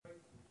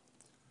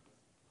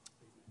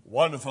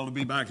Wonderful to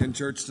be back in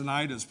church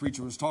tonight. As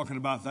preacher was talking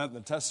about that,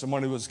 the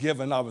testimony was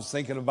given. I was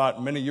thinking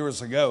about many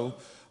years ago,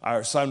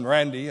 our son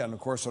Randy, and of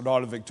course our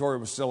daughter Victoria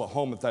was still at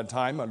home at that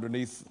time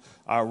underneath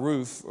our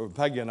roof,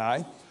 Peggy and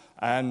I.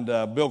 And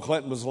Bill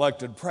Clinton was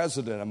elected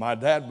president, and my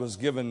dad was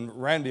giving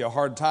Randy a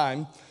hard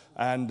time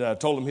and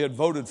told him he had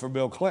voted for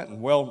Bill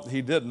Clinton. Well,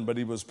 he didn't, but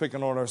he was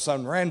picking on our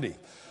son Randy.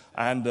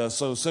 And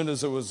so as soon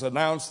as it was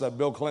announced that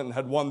Bill Clinton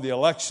had won the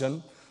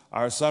election,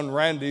 our son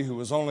Randy, who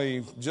was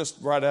only just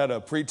right out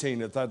of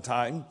preteen at that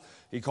time,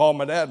 he called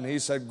my dad and he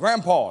said,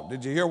 "Grandpa,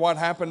 did you hear what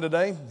happened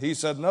today?" He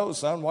said, "No,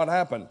 son, what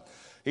happened?"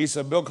 He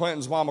said, "Bill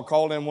Clinton's mama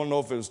called in, wanted to know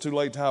if it was too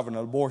late to have an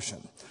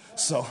abortion."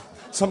 So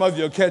some of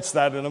you will catch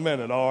that in a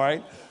minute, all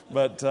right?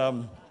 But,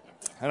 and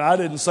I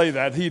didn't say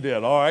that, he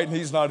did, all right? And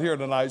he's not here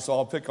tonight, so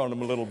I'll pick on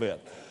him a little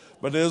bit.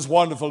 But it is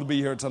wonderful to be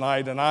here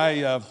tonight, and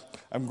I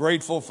am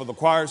grateful for the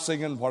choir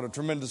singing. What a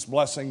tremendous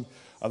blessing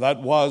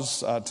that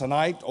was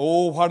tonight.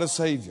 Oh, what a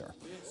Savior.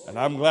 And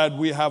I'm glad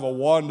we have a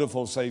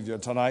wonderful Savior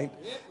tonight.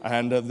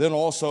 And then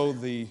also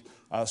the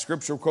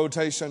scripture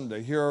quotation to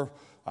hear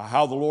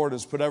how the Lord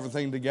has put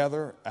everything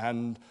together.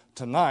 And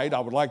tonight I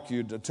would like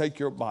you to take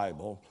your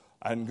Bible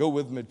and go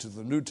with me to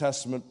the New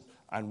Testament,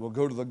 and we'll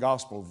go to the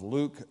Gospel of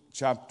Luke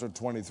chapter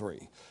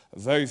 23. A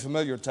very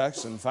familiar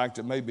text. In fact,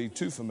 it may be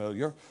too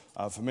familiar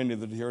for many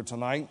that are here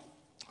tonight.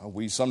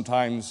 We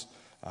sometimes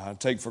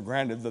take for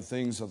granted the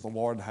things that the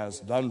Lord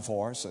has done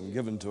for us and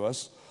given to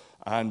us.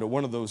 And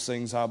one of those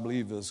things, I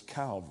believe, is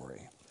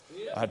Calvary.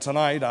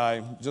 Tonight,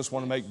 I just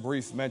want to make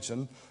brief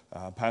mention.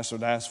 Pastor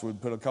Das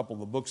would put a couple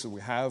of the books that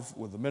we have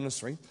with the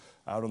ministry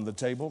out on the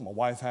table. My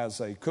wife has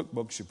a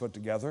cookbook she put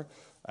together,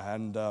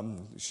 and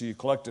she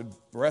collected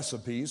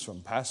recipes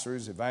from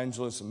pastors,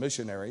 evangelists, and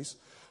missionaries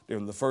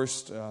during the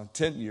first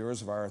 10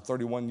 years of our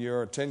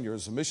 31-year tenure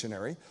as a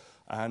missionary.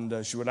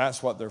 And she would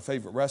ask what their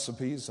favorite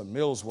recipes and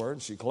meals were,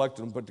 and she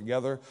collected and put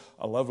together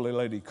a lovely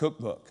lady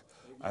cookbook.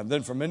 And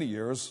then for many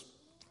years,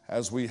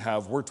 as we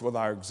have worked with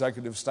our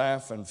executive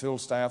staff and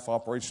field staff,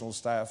 operational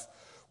staff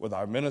with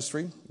our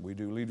ministry, we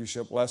do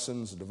leadership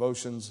lessons,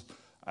 devotions,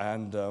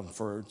 and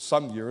for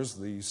some years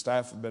the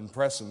staff have been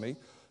pressing me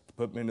to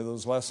put many of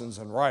those lessons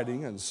in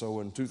writing. And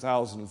so in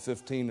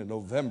 2015 in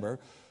November,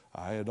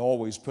 I had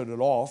always put it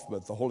off,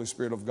 but the Holy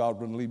Spirit of God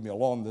wouldn't leave me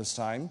alone this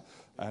time.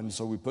 And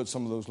so we put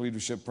some of those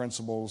leadership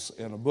principles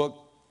in a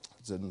book.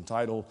 It's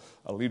entitled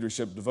A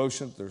Leadership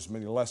Devotion. There's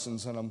many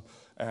lessons in them.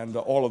 And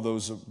all of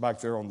those are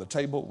back there on the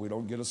table. We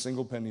don't get a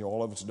single penny.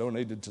 All of it's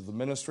donated to the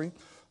ministry.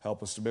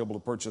 Help us to be able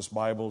to purchase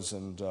Bibles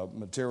and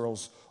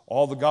materials.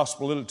 All the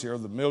gospel literature,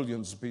 the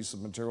millions of pieces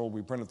of material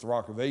we print at the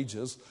Rock of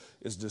Ages,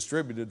 is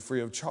distributed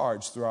free of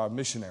charge through our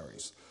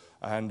missionaries.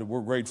 And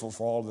we're grateful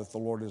for all that the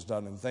Lord has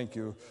done. And thank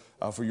you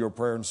for your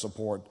prayer and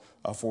support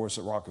for us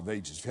at Rock of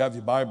Ages. If you have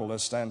your Bible,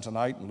 let's stand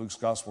tonight in Luke's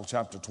Gospel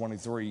chapter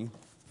 23.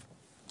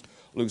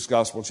 Luke's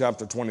Gospel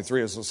chapter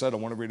 23. As I said, I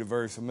want to read a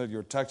very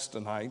familiar text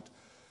tonight.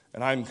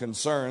 And I'm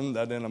concerned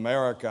that in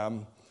America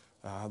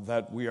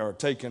that we are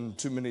taking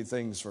too many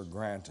things for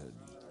granted,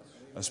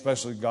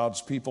 especially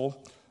God's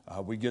people.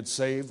 We get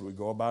saved, we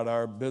go about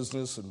our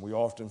business, and we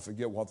often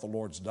forget what the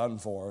Lord's done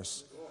for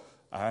us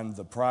and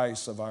the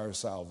price of our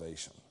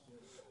salvation.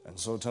 And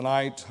so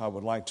tonight I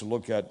would like to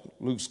look at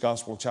Luke's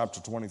Gospel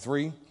chapter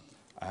 23,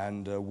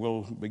 and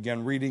we'll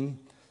begin reading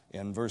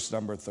in verse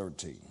number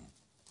 13.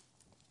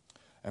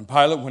 And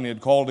Pilate, when he had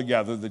called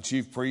together the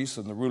chief priests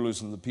and the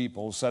rulers and the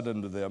people, said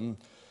unto them,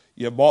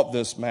 Ye have brought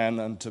this man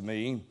unto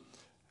me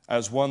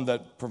as one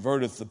that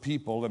perverteth the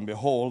people, and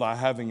behold, I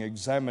having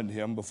examined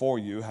him before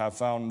you, have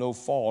found no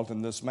fault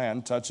in this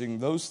man touching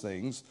those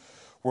things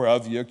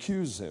whereof ye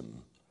accuse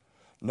him.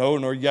 No,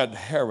 nor yet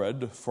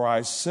Herod, for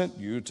I sent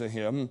you to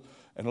him,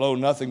 and lo,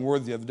 nothing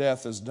worthy of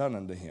death is done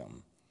unto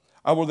him.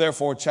 I will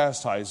therefore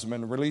chastise him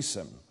and release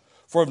him.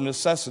 For of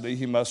necessity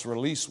he must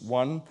release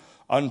one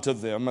unto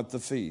them at the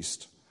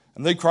feast.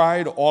 And they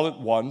cried all at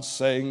once,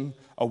 saying,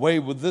 Away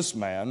with this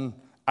man,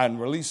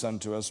 and release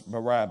unto us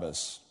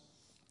Barabbas,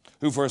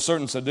 who for a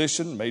certain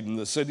sedition made in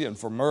the city, and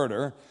for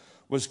murder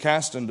was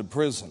cast into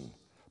prison.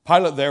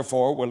 Pilate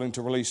therefore, willing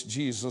to release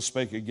Jesus,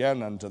 spake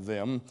again unto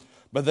them.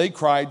 But they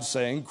cried,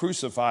 saying,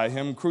 Crucify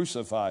him,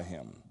 crucify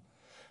him.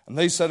 And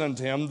they said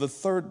unto him the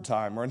third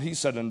time, and he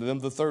said unto them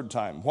the third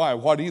time, Why,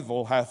 what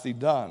evil hath he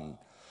done?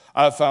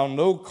 I have found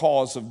no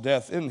cause of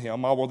death in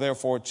him. I will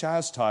therefore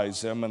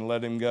chastise him and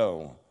let him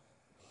go.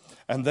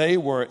 And they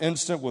were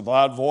instant with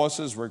loud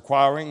voices,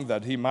 requiring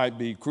that he might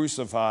be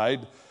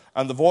crucified.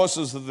 And the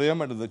voices of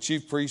them and of the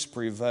chief priests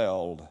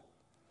prevailed.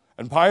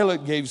 And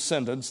Pilate gave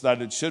sentence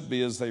that it should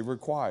be as they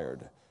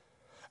required.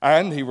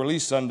 And he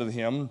released unto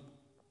him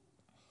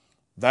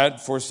that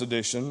for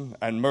sedition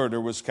and murder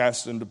was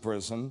cast into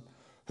prison,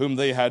 whom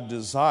they had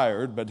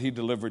desired, but he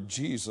delivered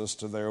Jesus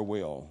to their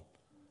will.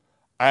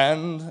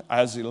 And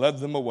as he led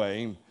them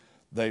away,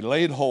 they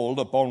laid hold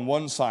upon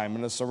one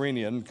Simon, a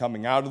Cyrenian,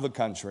 coming out of the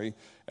country,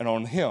 and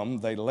on him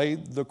they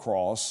laid the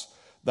cross,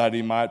 that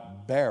he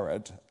might bear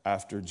it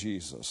after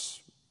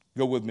Jesus.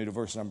 Go with me to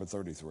verse number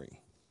 33.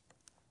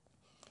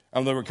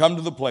 And they were come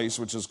to the place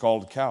which is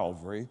called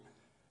Calvary,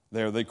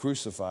 There they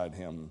crucified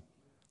him.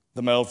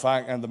 The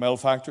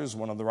malefactors,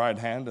 one on the right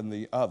hand and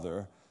the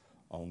other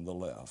on the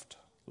left.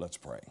 Let's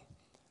pray.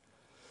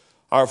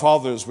 Our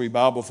Father, as we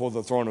bow before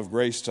the throne of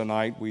grace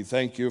tonight, we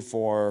thank you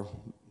for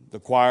the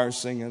choir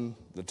singing,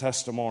 the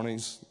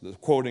testimonies, the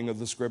quoting of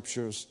the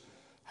scriptures,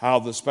 how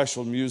the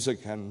special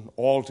music and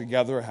all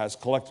together has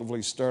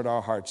collectively stirred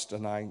our hearts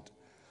tonight.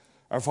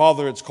 Our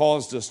Father, it's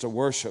caused us to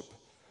worship.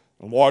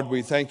 And Lord,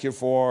 we thank you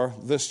for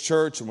this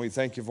church, and we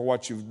thank you for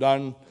what you've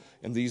done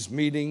in these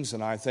meetings,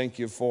 and I thank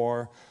you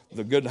for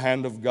the good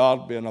hand of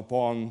God being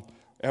upon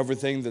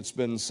everything that's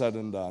been said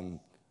and done.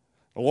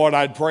 Lord,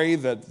 I'd pray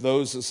that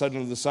those that sit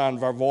under the sound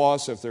of our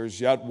voice, if there's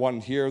yet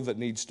one here that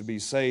needs to be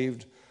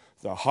saved,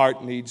 their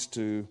heart needs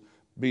to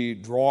be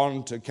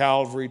drawn to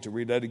Calvary to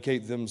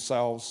rededicate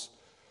themselves.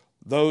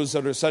 Those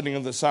that are sitting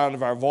in the sound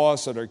of our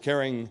voice that are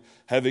carrying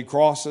heavy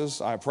crosses,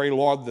 I pray,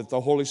 Lord, that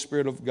the Holy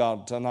Spirit of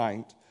God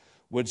tonight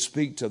would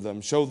speak to them,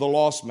 show the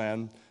lost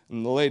man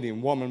and the lady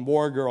and woman, boy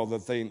or girl,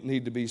 that they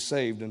need to be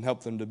saved and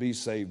help them to be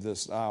saved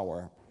this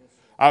hour.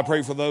 I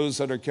pray for those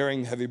that are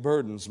carrying heavy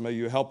burdens. May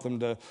you help them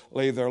to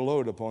lay their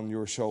load upon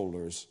your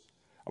shoulders.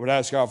 I would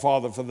ask our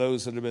Father for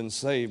those that have been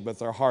saved, but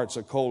their hearts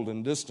are cold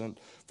and distant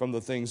from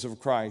the things of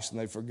Christ,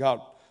 and they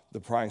forgot the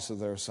price of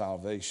their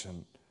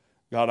salvation.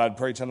 God, I'd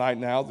pray tonight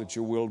now that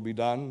your will be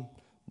done.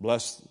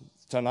 Bless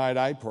tonight,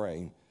 I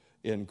pray,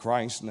 in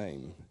Christ's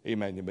name.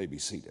 Amen. You may be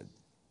seated.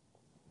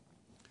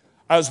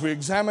 As we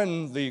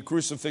examine the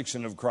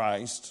crucifixion of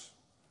Christ,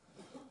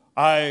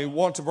 I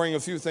want to bring a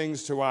few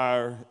things to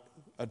our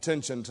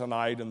attention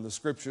tonight in the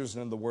Scriptures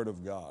and in the Word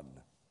of God.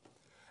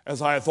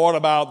 As I thought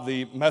about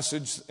the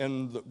message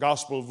in the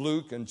Gospel of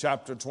Luke in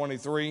chapter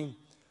 23,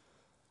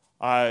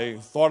 I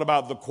thought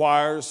about the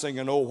choir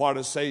singing, "Oh, what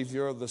a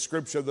Savior," the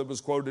scripture that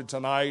was quoted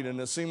tonight, and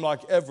it seemed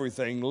like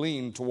everything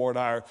leaned toward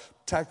our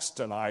text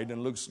tonight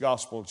in Luke's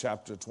Gospel,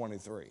 chapter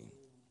 23.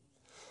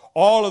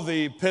 All of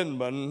the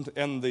penmen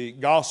in the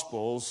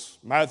Gospels,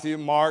 Matthew,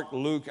 Mark,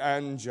 Luke,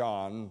 and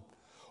John,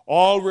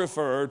 all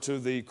refer to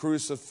the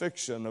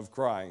crucifixion of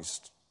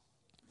Christ.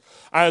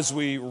 As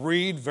we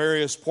read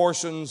various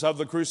portions of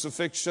the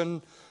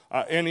crucifixion,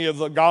 any of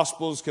the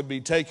Gospels could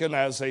be taken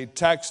as a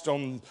text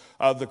on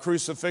the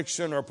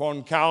crucifixion or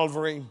upon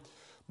Calvary.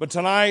 But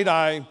tonight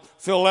I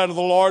feel led of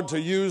the Lord to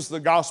use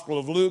the Gospel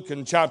of Luke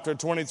in chapter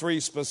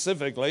 23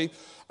 specifically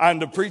and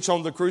to preach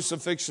on the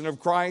crucifixion of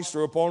Christ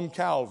or upon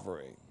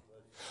Calvary.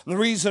 And the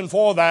reason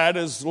for that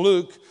is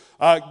Luke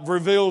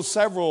reveals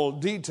several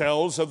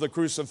details of the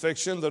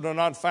crucifixion that are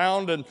not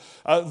found in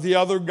the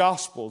other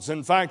Gospels.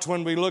 In fact,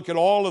 when we look at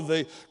all of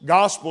the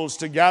Gospels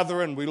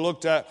together and we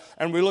look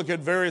at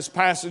various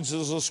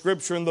passages of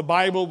Scripture in the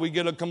Bible, we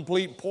get a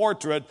complete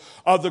portrait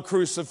of the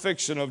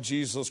crucifixion of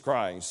Jesus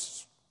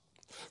Christ.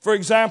 For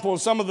example,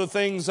 some of the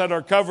things that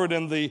are covered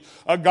in the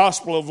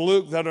Gospel of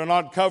Luke that are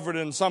not covered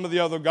in some of the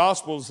other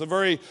Gospels, the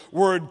very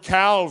word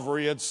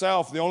Calvary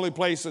itself, the only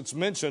place it's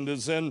mentioned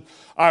is in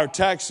our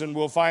text, and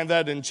we'll find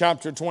that in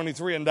chapter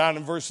 23 and down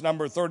in verse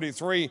number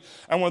 33.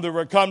 And when they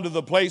were come to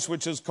the place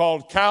which is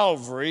called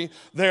Calvary,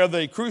 there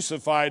they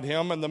crucified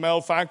him, and the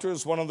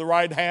malefactors, one on the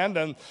right hand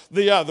and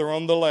the other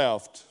on the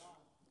left.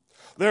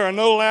 There are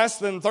no less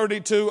than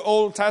 32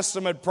 Old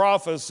Testament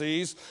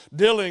prophecies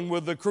dealing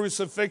with the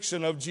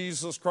crucifixion of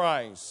Jesus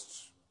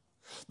Christ.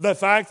 The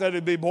fact that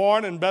he'd be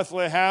born in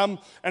Bethlehem,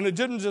 and it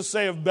didn't just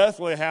say of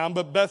Bethlehem,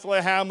 but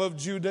Bethlehem of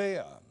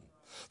Judea.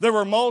 There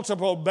were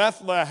multiple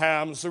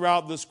Bethlehems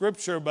throughout the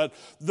Scripture, but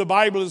the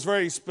Bible is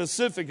very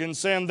specific in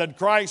saying that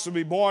Christ would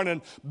be born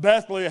in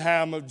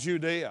Bethlehem of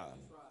Judea.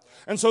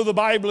 And so the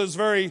Bible is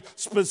very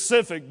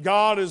specific.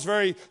 God is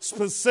very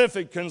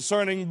specific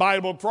concerning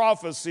Bible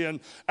prophecy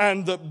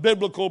and the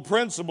biblical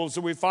principles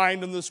that we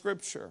find in the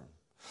Scripture.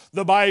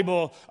 The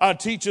Bible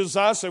teaches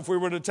us, if we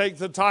were to take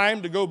the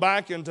time to go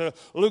back into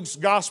Luke's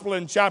Gospel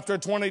in chapter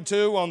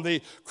 22 on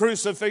the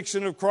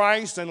crucifixion of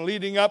Christ and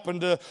leading up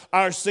into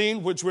our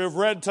scene, which we have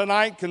read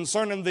tonight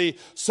concerning the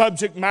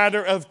subject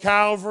matter of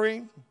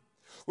Calvary,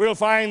 we'll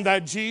find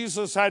that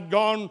Jesus had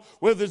gone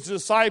with his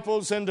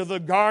disciples into the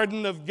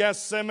Garden of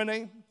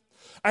Gethsemane.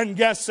 And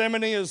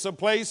Gethsemane is the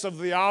place of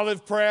the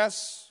olive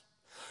press.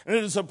 And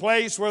it is a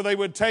place where they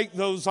would take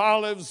those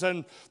olives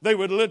and they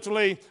would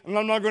literally, and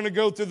I'm not going to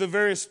go through the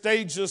various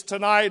stages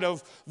tonight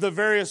of the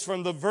various,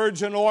 from the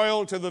virgin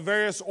oil to the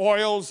various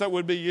oils that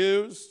would be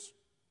used.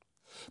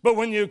 But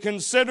when you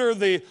consider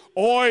the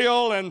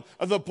oil and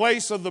the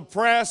place of the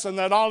press and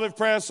that olive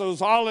press,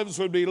 those olives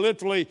would be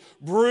literally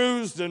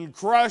bruised and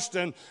crushed,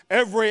 and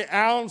every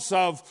ounce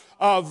of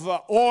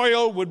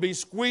oil would be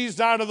squeezed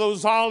out of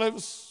those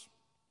olives.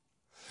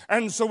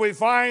 And so we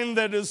find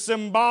that is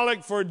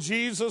symbolic for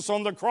Jesus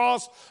on the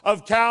cross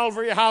of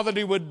Calvary, how that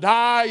he would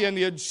die and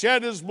he had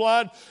shed his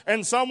blood.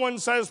 And someone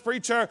says,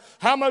 preacher,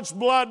 how much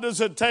blood does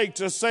it take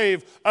to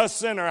save a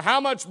sinner? How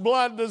much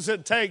blood does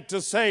it take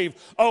to save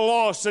a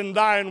lost and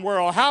dying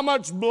world? How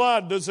much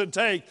blood does it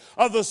take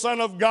of the Son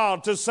of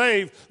God to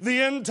save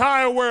the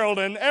entire world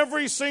and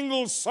every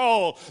single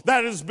soul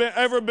that has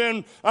ever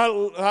been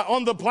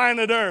on the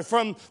planet Earth,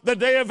 from the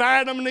day of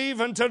Adam and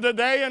Eve until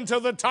today, until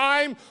the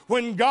time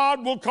when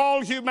God will call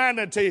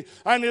humanity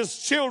and his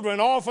children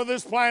off of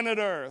this planet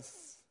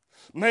Earth?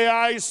 May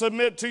I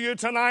submit to you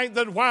tonight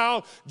that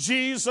while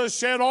Jesus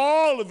shed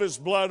all of his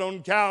blood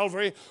on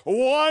Calvary,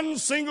 one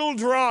single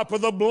drop of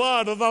the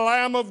blood of the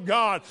Lamb of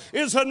God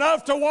is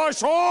enough to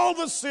wash all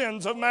the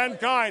sins of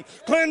mankind,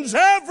 cleanse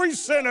every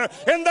sinner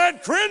in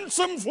that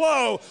crimson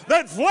flow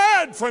that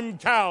fled from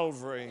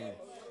Calvary.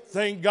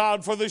 Thank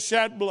God for the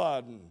shed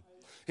blood.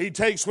 He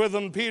takes with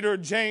him Peter,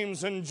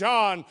 James, and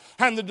John,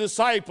 and the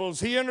disciples.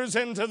 He enters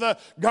into the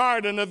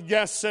Garden of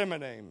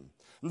Gethsemane.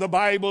 The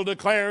Bible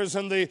declares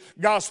in the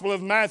Gospel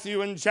of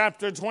Matthew in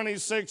chapter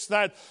 26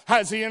 that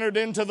as he entered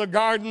into the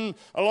garden,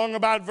 along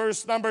about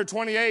verse number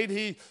 28,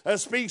 he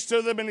speaks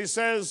to them and he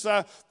says,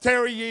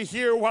 tarry ye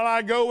here while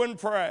I go and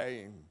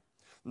pray.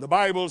 The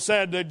Bible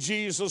said that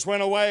Jesus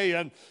went away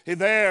and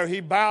he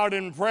bowed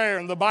in prayer,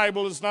 and the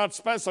Bible does not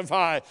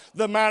specify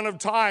the amount of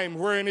time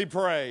wherein he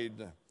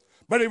prayed.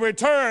 But he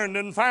returned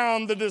and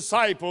found the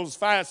disciples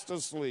fast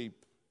asleep.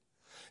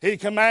 He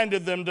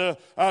commanded them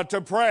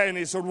to pray, and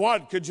he said,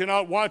 what, could you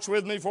not watch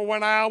with me for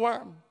 1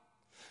 hour?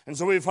 And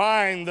so we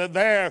find that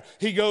there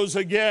he goes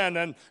again,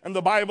 and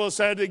the Bible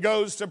said he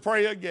goes to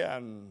pray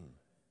again.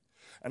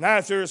 And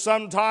after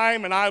some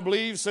time, and I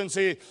believe since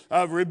he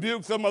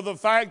rebuked them of the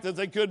fact that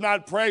they could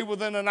not pray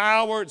within an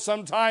hour, at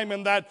some time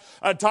in that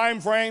time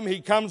frame,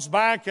 he comes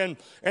back and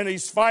he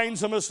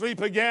finds them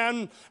asleep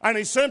again. And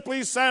he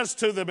simply says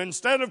to them,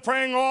 instead of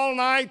praying all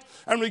night,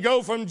 and we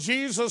go from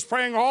Jesus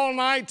praying all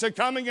night to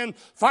coming and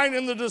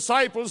finding the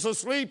disciples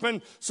asleep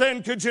and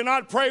saying, could you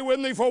not pray with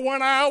me for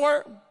 1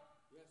 hour?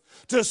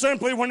 To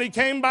simply, when he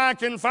came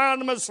back and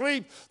found them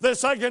asleep the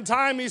second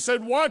time, he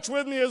said, watch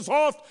with me as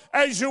oft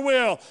as you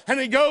will. And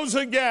he goes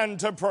again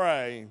to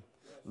pray.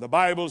 The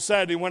Bible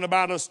said he went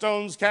about a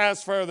stone's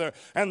cast further,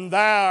 and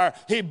there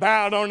he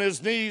bowed on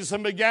his knees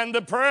and began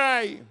to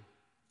pray.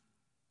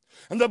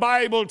 And the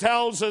Bible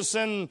tells us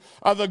in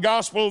the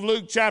Gospel of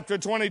Luke chapter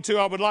 22,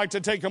 I would like to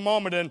take a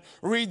moment and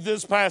read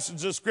this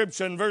passage of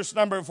Scripture in verse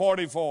number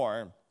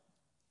 44.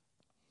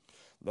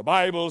 The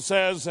Bible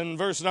says in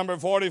verse number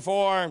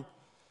 44,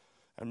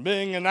 and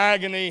being in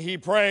agony, he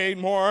prayed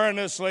more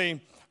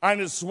earnestly, and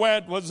his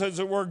sweat was as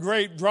it were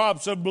great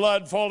drops of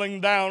blood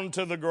falling down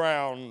to the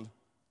ground.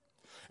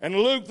 And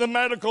Luke, the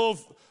medical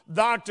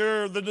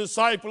doctor, the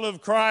disciple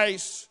of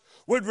Christ,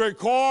 would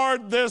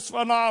record this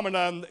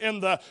phenomenon in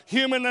the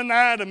human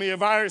anatomy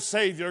of our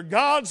Savior,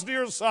 God's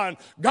dear Son,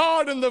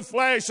 God in the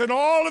flesh and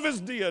all of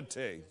his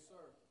deity.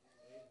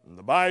 And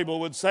the Bible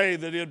would say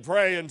that he'd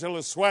pray until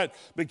his sweat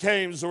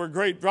became as there were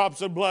great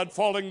drops of blood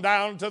falling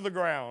down to the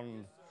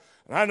ground.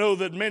 I know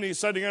that many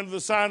sitting under the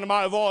sound of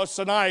my voice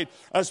tonight,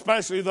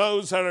 especially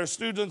those that are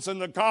students in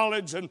the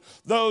college and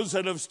those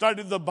that have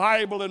studied the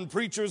Bible and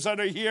preachers that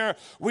are here,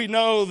 we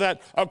know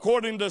that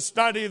according to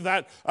study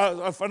that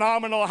a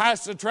phenomenon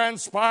has to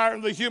transpire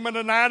in the human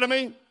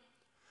anatomy.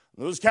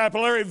 Those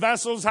capillary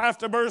vessels have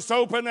to burst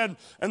open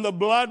and the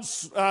blood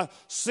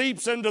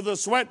seeps into the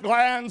sweat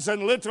glands,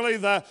 and literally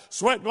the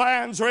sweat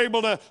glands are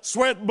able to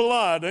sweat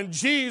blood. And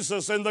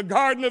Jesus in the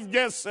Garden of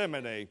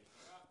Gethsemane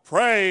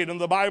prayed, and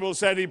the Bible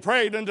said he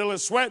prayed until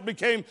his sweat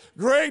became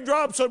great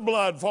drops of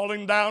blood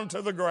falling down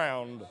to the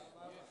ground.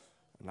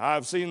 And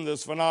I've seen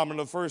this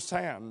phenomenon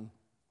firsthand.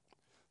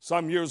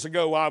 Some years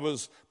ago, I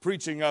was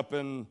preaching up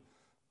in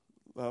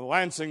the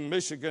Lansing,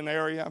 Michigan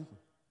area.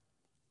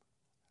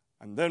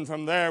 And then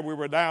from there, we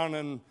were down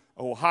in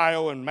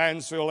Ohio and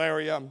Mansfield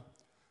area.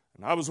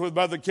 And I was with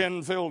Brother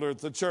Ken Fielder at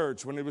the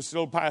church when he was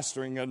still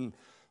pastoring. And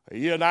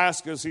he had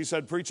asked us, he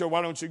said, preacher,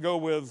 why don't you go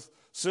with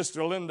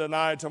Sister Linda and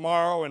I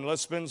tomorrow, and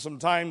let's spend some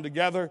time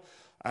together.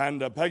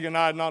 And Peggy and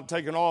I had not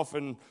taken off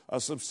in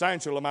a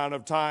substantial amount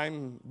of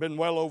time, been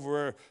well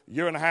over a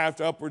year and a half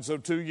to upwards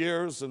of 2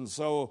 years. And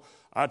so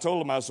I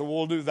told him, I said,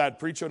 we'll do that,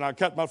 preacher. And I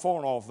cut my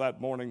phone off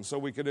that morning so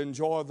we could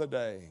enjoy the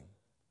day.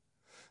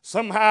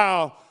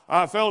 Somehow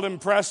I felt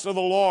impressed of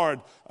the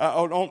Lord,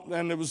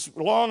 and it was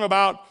long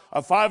about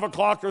 5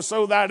 o'clock or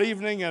so that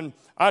evening, and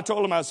I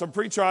told him, I said,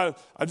 preacher,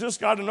 I just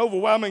got an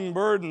overwhelming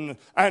burden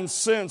and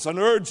sense, an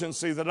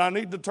urgency that I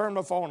need to turn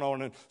my phone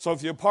on, and so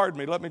if you pardon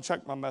me, let me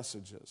check my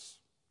messages.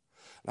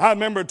 I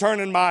remember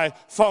turning my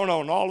phone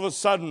on. All of a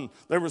sudden,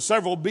 there were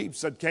several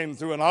beeps that came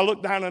through, and I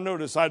looked down and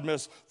noticed I'd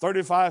missed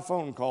 35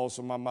 phone calls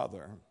from my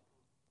mother.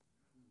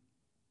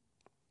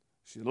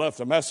 She left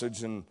a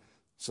message and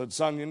said,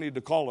 son, you need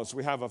to call us.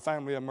 We have a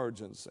family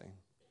emergency.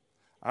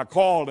 I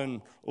called,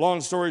 and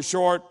long story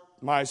short,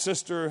 my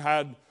sister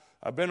had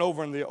been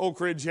over in the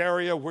Oak Ridge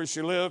area where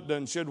she lived,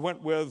 and she had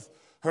went with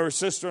her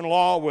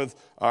sister-in-law with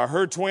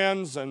her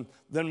twins, and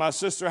then my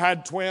sister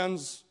had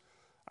twins,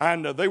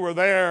 and they were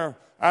there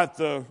at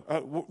the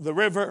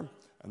river,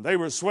 and they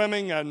were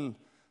swimming, and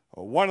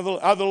one of the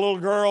other little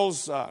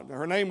girls,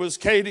 her name was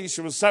Katie,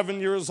 she was 7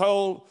 years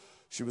old.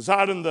 She was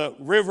out in the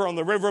river on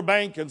the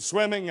riverbank and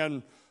swimming,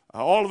 and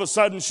all of a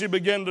sudden she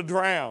began to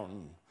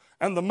drown.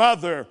 And the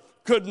mother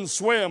couldn't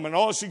swim, and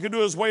all she could do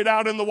was wade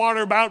out in the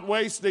water about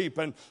waist deep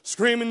and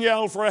scream and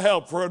yell for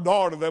help for her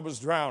daughter that was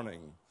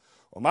drowning.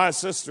 Well, my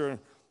sister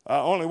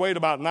only weighed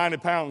about 90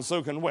 pounds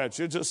soaking wet.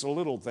 She's just a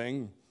little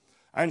thing.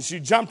 And she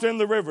jumped in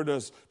the river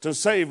to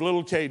save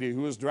little Katie,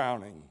 who was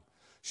drowning.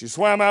 She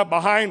swam out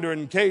behind her,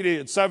 and Katie,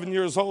 at 7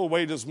 years old,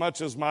 weighed as much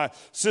as my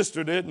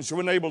sister did, and she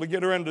wasn't able to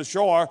get her into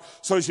shore,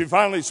 so she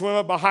finally swam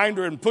up behind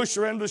her and pushed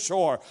her into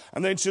shore,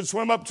 and then she'd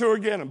swim up to her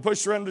again and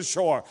push her into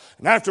shore.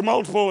 And after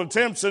multiple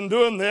attempts in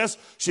doing this,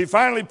 she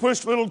finally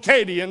pushed little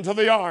Katie into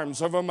the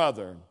arms of her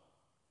mother.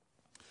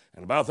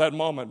 And about that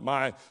moment,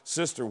 my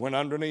sister went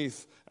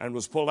underneath and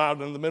was pulled out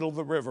in the middle of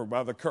the river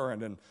by the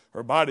current, and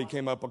her body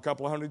came up a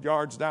couple of 100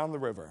 yards down the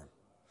river.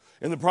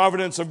 In the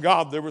providence of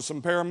God, there were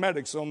some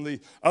paramedics on the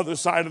other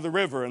side of the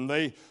river, and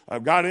they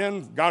got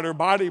in, got her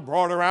body,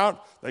 brought her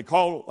out. They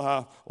called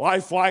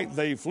Life Flight.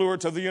 They flew her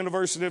to the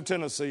University of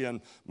Tennessee, and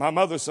my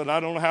mother said,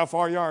 I don't know how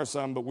far you are,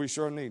 son, but we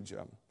sure need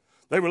you.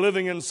 They were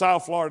living in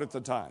South Florida at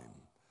the time.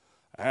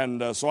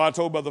 And so I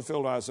told Brother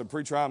Fielder, I said,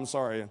 Preacher, I'm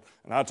sorry.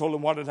 And I told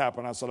him what had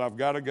happened. I said, I've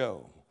got to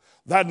go.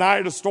 That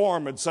night a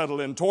storm had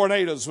settled in.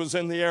 Tornadoes was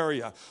in the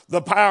area.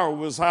 The power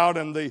was out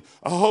in the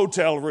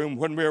hotel room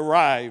when we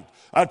arrived.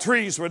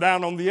 Trees were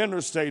down on the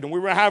interstate, and we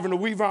were having to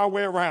weave our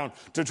way around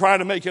to try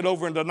to make it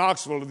over into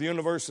Knoxville to the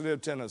University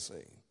of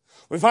Tennessee.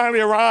 We finally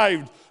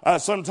arrived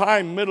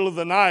sometime middle of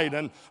the night,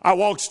 and I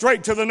walked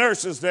straight to the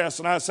nurse's desk,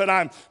 and I said,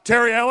 I'm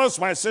Terry Ellis.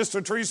 My sister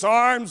Teresa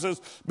Arms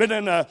has been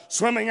in a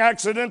swimming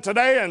accident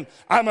today, and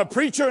I'm a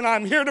preacher, and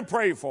I'm here to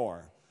pray for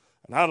her.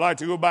 And I'd like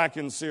to go back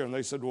and see her. And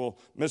they said, well,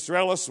 Mr.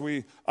 Ellis,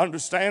 we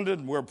understand it,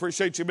 and we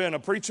appreciate you being a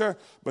preacher,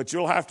 but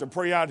you'll have to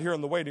pray out here in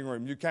the waiting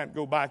room. You can't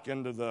go back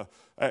into the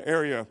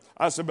area.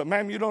 I said, but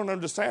ma'am, you don't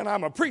understand.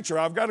 I'm a preacher.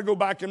 I've got to go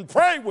back and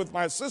pray with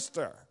my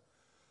sister.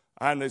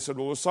 And they said,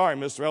 well, sorry,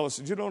 Mr. Ellis. I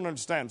said, you don't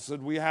understand. I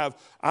said,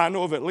 I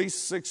know of at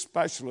least 6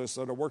 specialists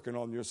that are working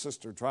on your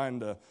sister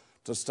trying to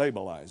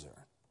stabilize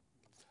her.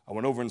 I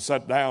went over and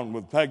sat down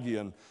with Peggy,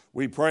 and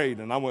we prayed,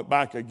 and I went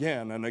back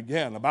again and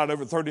again. About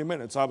every 30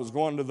 minutes, I was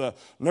going to the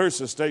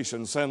nurse's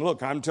station saying,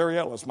 look, I'm Terry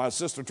Ellis. My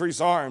sister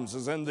Teresa Arms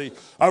is in the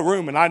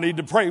room, and I need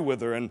to pray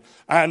with her.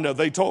 And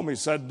they told me,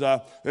 said,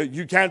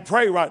 you can't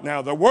pray right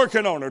now. They're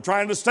working on her,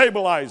 trying to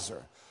stabilize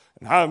her.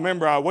 And I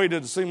remember I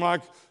waited, it seemed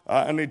like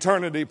an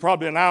eternity,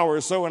 probably an hour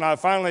or so, and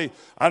I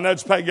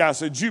nudged Peggy. I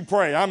said, you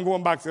pray. I'm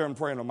going back there and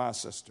praying on my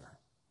sister.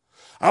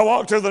 I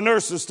walked to the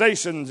nurse's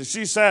station, and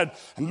she said,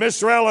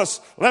 Mr. Ellis,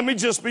 let me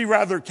just be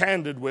rather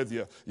candid with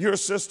you. Your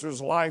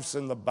sister's life's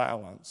in the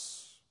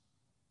balance.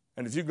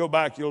 And if you go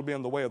back, you'll be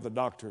in the way of the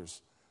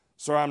doctors.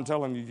 Sir, I'm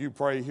telling you, you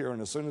pray here,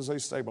 and as soon as they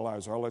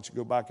stabilize her, I'll let you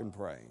go back and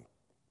pray.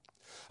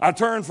 I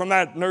turned from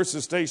that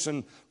nurse's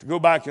station to go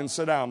back and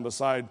sit down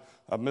beside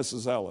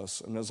Mrs.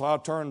 Ellis. And as I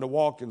turned to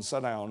walk and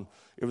sit down,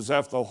 it was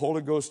after the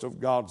Holy Ghost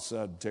of God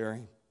said,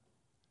 Terry,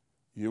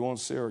 you won't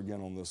see her again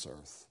on this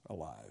earth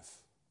alive.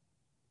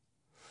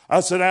 I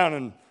sat down,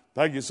 and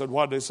Peggy said,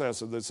 what did they say? I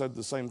said, they said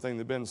the same thing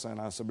they've been saying.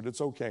 I said, but it's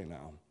okay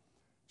now.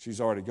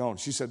 She's already gone.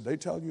 She said, they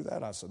tell you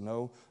that? I said,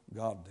 no,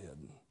 God did.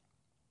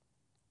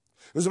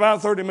 It was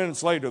about 30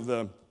 minutes later,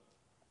 the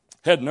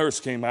head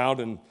nurse came out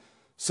and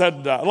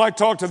said, I'd like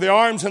to talk to the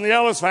Arms and the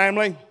Ellis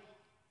family.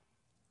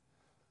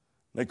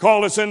 They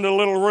called us into a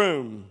little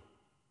room,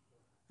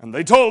 and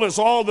they told us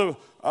all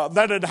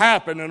that had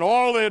happened and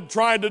all they had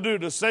tried to do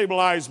to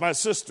stabilize my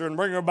sister and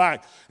bring her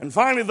back. And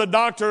finally the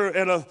doctor,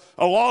 at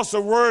a loss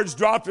of words,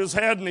 dropped his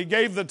head, and he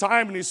gave the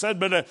time, and he said,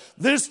 but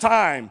this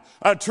time,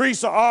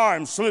 Teresa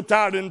Arms slipped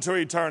out into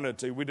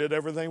eternity. We did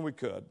everything we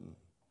could.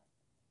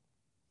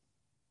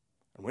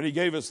 And when he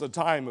gave us the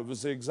time, it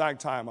was the exact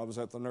time I was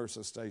at the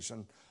nurse's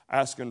station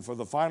asking for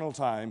the final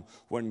time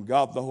when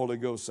God the Holy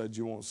Ghost said,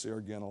 you won't see her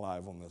again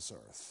alive on this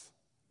earth.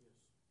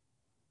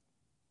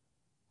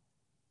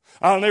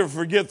 I'll never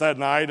forget that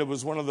night. It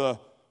was one of the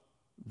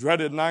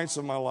dreaded nights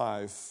of my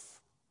life.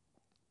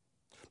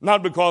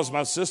 Not because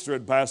my sister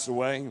had passed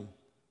away,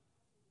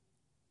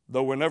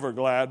 though we're never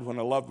glad when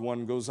a loved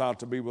one goes out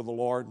to be with the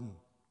Lord.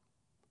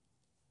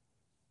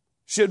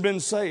 She had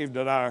been saved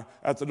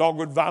at the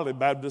Dogwood Valley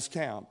Baptist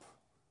Camp,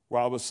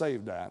 where I was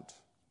saved at.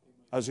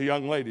 As a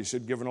young lady, she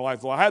had given her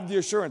life. Well, I had the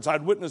assurance.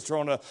 I'd witnessed her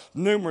on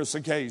numerous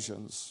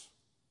occasions.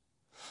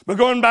 But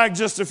going back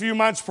just a few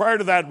months prior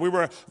to that, we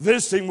were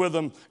visiting with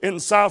them in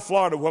South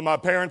Florida where my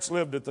parents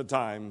lived at the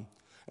time.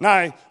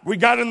 And we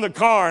got in the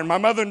car, and my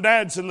mother and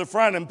dad's in the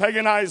front, and Peggy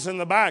and I's in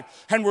the back,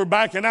 and we're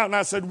backing out. And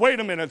I said, wait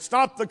a minute,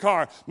 stop the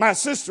car. My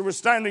sister was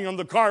standing on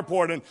the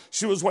carport, and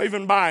she was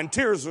waving by, and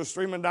tears were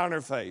streaming down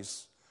her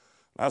face.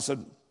 And I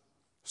said,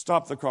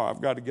 stop the car,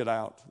 I've got to get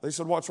out. They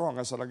said, what's wrong?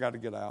 I said, I got to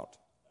get out.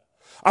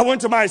 I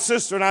went to my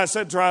sister, and I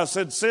said to her,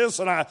 sis,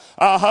 and I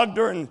hugged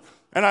her, and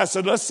And I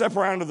said, let's step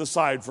around to the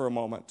side for a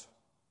moment.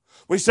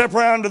 We stepped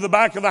around to the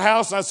back of the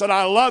house, and I said,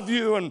 I love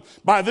you. And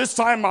by this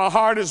time, my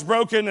heart is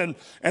broken, and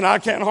I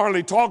can't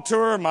hardly talk to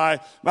her. My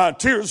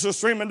tears are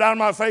streaming down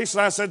my face.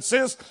 And I said,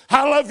 sis,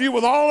 I love you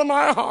with all of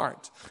my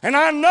heart. And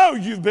I know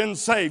you've been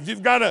saved.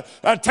 You've got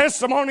a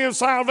testimony of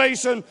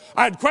salvation.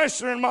 I'd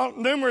questioned her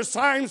numerous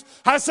times.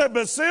 I said,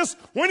 but sis,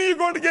 when are you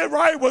going to get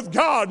right with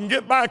God and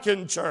get back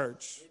in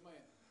church?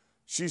 Amen.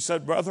 She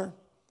said, brother,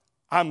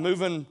 I'm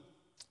moving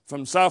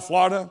from South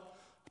Florida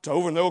to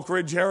over in the Oak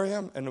Ridge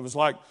area, and it was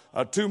like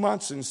 2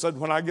 months, and he said,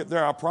 when I get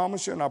there, I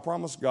promise you, and I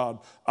promise God,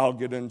 I'll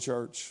get in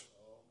church.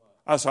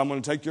 I said, I'm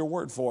going to take your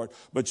word for it,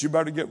 but you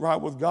better get right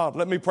with God.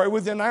 Let me pray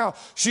with you now.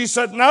 She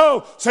said,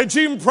 no. Said,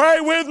 you can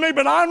pray with me,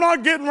 but I'm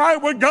not getting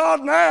right with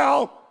God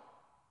now.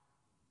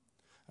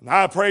 And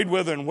I prayed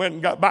with her and went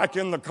and got back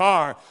in the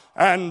car,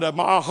 and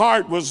my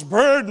heart was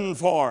burdened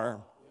for her.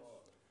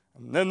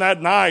 And then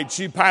that night,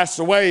 she passed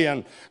away,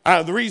 and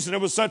the reason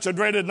it was such a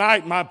dreaded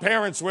night, my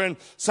parents were in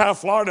South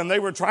Florida, and they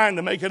were trying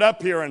to make it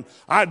up here, and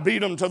I'd beat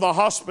them to the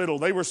hospital.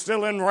 They were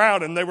still en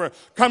route, and they were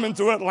coming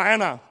through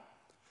Atlanta.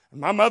 And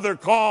my mother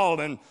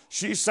called, and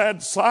she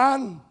said,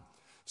 son,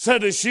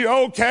 said, is she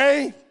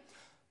okay?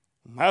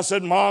 And I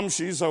said, Mom,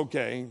 she's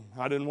okay.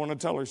 I didn't want to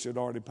tell her she'd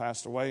already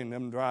passed away and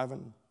them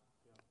driving.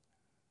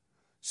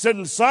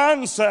 Said,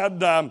 son,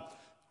 said,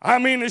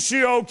 is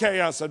she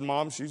okay? I said,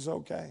 Mom, she's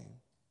okay.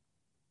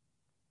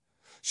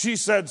 She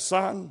said,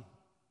 son,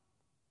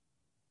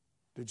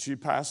 did she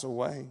pass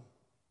away?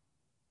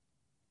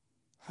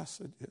 I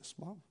said, yes,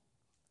 Mom.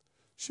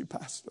 She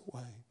passed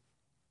away.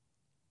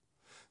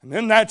 And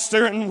in that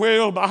steering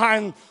wheel,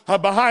 behind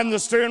the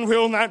steering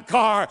wheel in that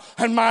car,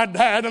 and my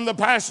dad in the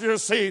passenger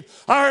seat,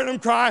 I heard him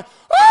cry,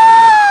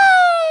 ah!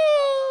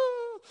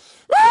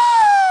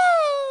 Ah!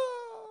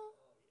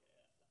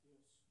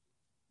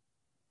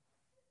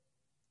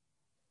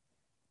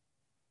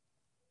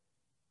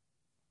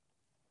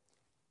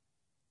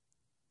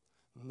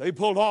 They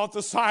pulled off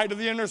the side of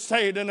the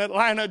interstate in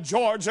Atlanta,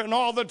 Georgia, and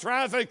all the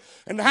traffic,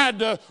 and had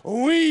to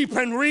weep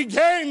and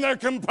regain their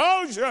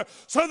composure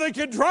so they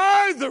could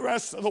drive the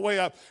rest of the way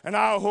up. And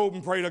I hope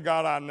and pray to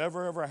God I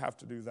never, ever have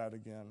to do that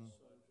again.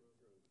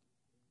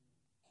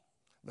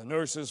 The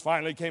nurses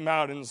finally came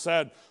out and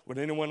said, would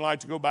anyone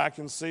like to go back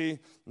and see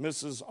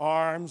Mrs.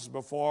 Arms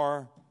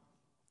before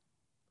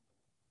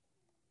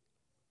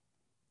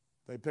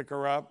they pick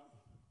her up?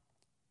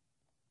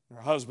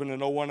 Her husband and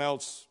no one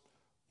else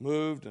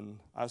moved, and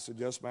I said,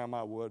 yes, ma'am,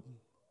 I would.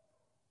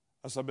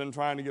 I said, I've been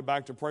trying to get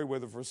back to pray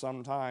with her for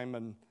some time,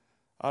 and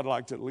I'd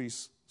like to at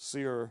least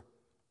see her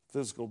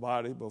physical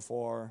body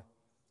before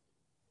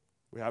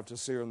we have to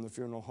see her in the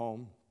funeral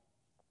home.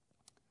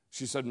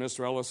 She said,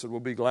 Mr. Ellis said, we'll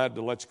be glad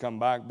to let you come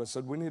back, but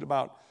said, we need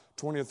about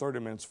 20 or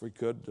 30 minutes if we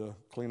could to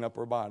clean up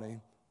her body.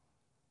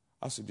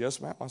 I said, yes,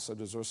 ma'am. I said,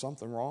 is there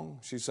something wrong?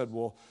 She said,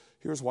 well,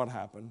 here's what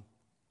happened.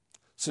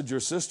 Said, your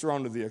sister,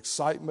 under the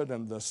excitement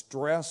and the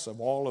stress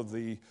of all of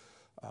the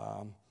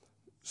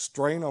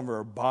strain of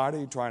her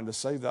body trying to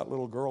save that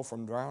little girl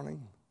from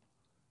drowning,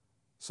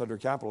 said her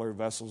capillary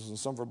vessels and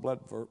some of her blood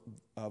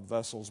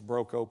vessels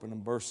broke open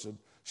and bursted.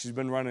 She's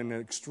been running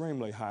an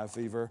extremely high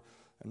fever,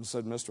 and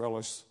said, Mr.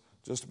 Ellis,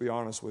 just to be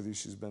honest with you,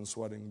 she's been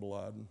sweating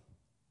blood.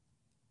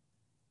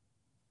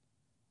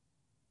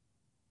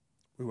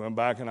 We went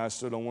back, and I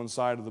stood on one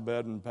side of the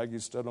bed, and Peggy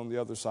stood on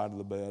the other side of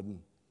the bed.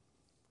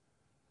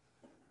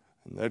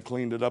 And they'd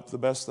cleaned it up the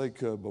best they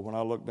could, but when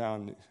I looked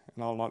down,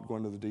 and I'll not go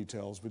into the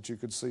details, but you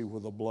could see where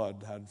the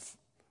blood had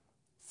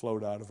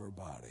flowed out of her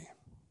body.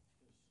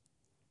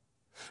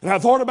 And I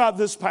thought about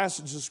this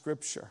passage of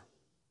Scripture,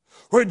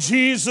 where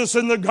Jesus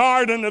in the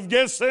Garden of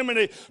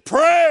Gethsemane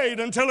prayed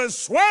until his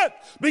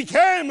sweat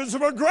became as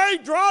if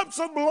great drops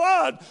of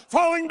blood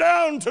falling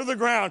down to the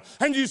ground.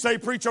 And you say,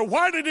 preacher,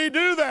 why did he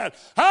do that?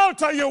 I'll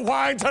tell you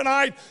why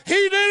tonight. He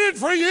did it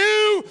for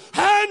you,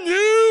 and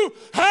you,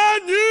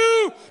 and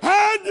you,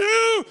 and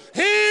you.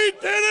 He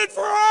did it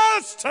for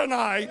us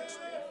tonight.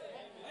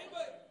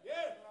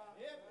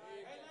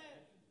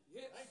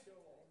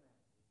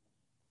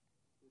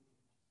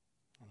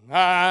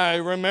 I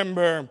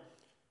remember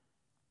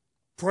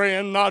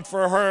praying not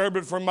for her,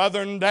 but for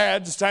Mother and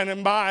Dad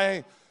standing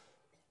by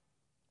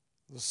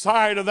the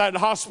side of that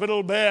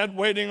hospital bed,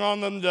 waiting on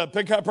them to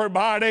pick up her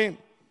body.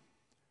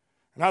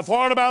 And I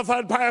thought about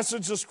that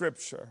passage of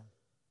Scripture.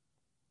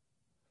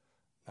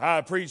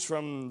 I preached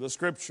from the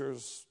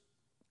Scriptures.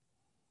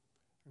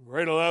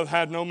 Greater love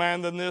had no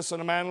man than this,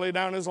 and a man laid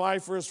down his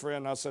life for his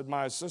friend. I said,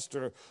 my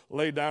sister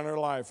laid down her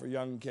life for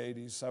young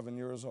Katie, 7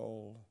 years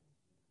old.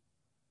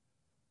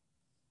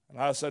 And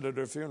I said at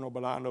her funeral,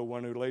 but I know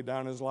one who laid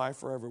down his life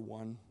for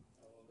everyone.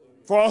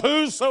 For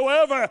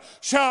whosoever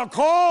shall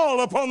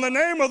call upon the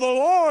name of the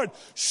Lord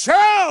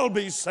shall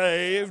be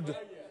saved.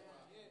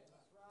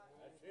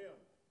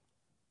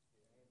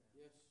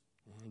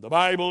 The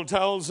Bible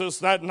tells us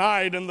that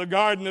night in the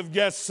Garden of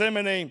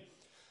Gethsemane,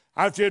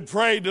 after he had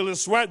prayed till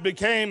his sweat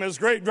became as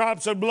great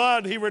drops of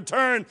blood, he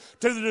returned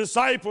to the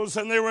disciples,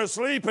 and they were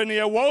asleep, and he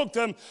awoke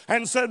them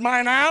and said,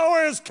 mine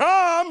hour is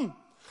come.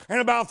 And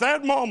about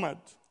that moment,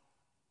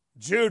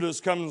 Judas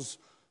comes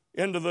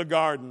into the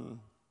garden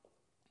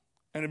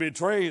and he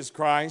betrays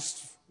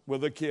Christ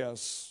with a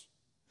kiss.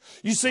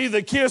 You see,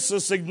 the kiss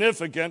is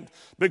significant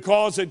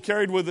because it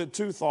carried with it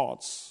two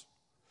thoughts.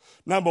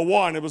 Number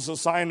one, it was a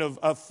sign of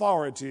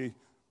authority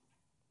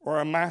or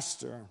a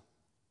master.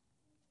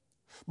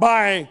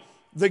 By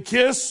the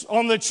kiss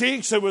on the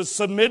cheeks, it was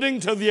submitting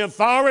to the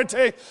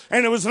authority,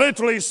 and it was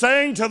literally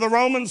saying to the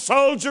Roman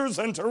soldiers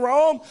and to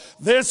Rome,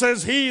 this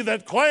is he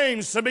that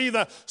claims to be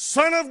the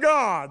Son of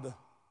God.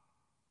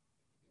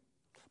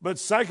 But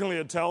secondly,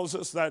 it tells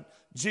us that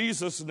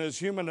Jesus in his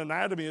human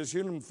anatomy, his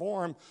human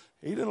form,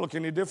 he didn't look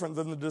any different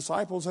than the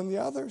disciples and the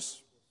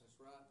others.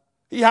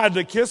 He had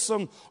to kiss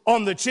them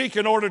on the cheek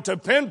in order to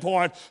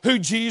pinpoint who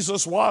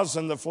Jesus was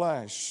in the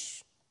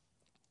flesh.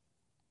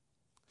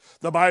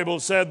 The Bible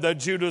said that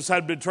Judas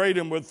had betrayed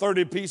him with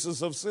 30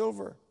 pieces of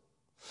silver.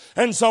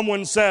 And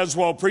someone says,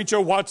 well, preacher,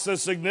 what's the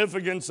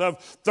significance of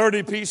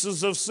 30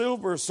 pieces of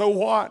silver? So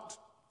what?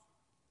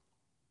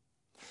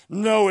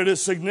 No, it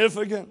is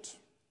significant.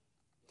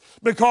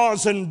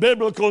 Because in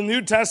biblical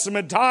New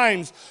Testament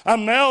times, a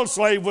male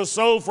slave was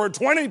sold for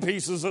 20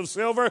 pieces of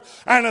silver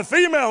and a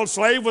female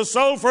slave was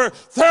sold for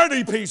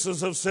 30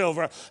 pieces of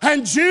silver.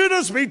 And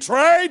Judas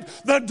betrayed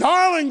the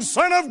darling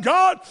Son of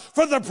God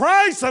for the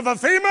price of a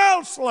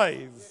female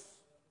slave.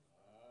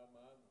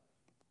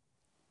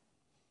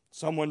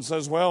 Someone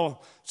says,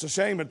 well, it's a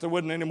shame that there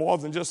wasn't any more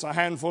than just a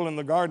handful in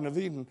the Garden of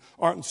Eden,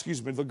 or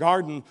the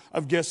Garden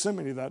of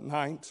Gethsemane that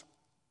night.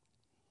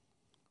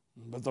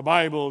 But the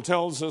Bible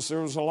tells us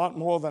there was a lot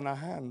more than a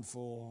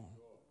handful.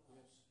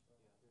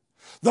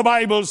 The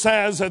Bible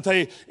says that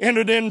they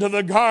entered into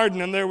the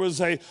garden and there was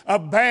a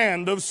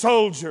band of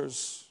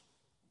soldiers.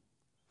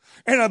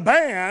 And a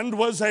band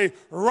was a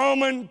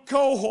Roman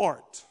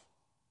cohort.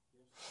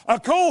 A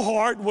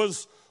cohort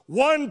was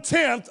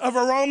 1/10 of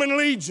a Roman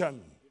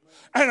legion.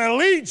 And a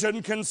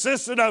legion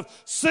consisted of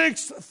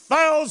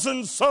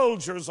 6,000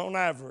 soldiers on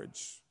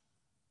average.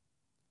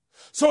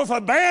 So if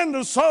a band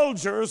of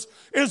soldiers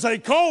is a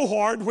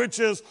cohort, which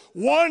is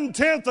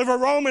 1/10 of a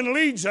Roman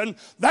legion,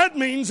 that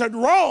means that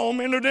Rome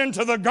entered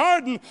into the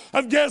Garden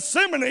of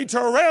Gethsemane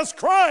to arrest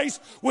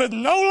Christ with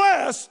no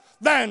less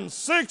than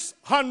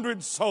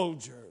 600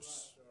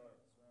 soldiers.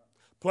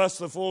 Plus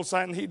the full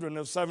Sanhedrin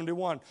of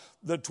 71,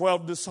 the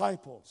 12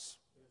 disciples,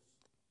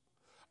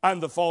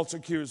 and the false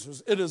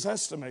accusers. It is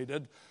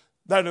estimated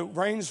that it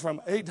ranged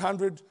from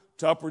 800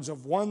 to upwards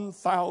of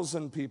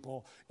 1,000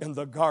 people in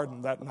the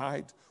garden that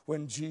night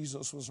when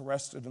Jesus was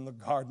arrested in the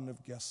Garden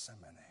of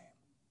Gethsemane.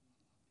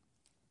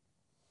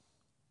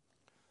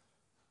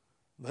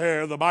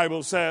 There, the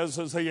Bible says,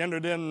 as they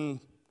entered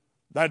in,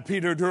 that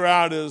Peter drew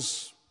out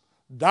his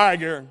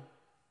dagger.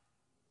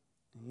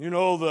 You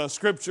know the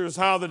scriptures,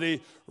 how that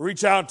he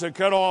reached out to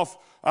cut off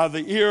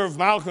the ear of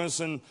Malchus.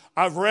 And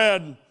I've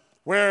read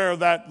where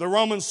that the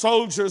Roman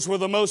soldiers were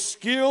the most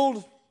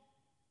skilled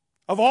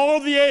of all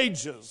the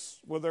ages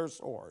with their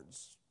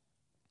swords.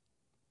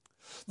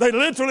 They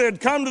literally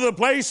had come to the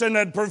place and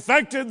had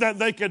perfected that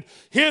they could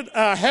hit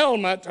a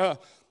helmet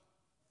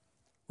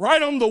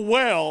right on the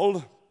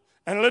weld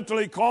and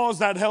literally cause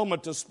that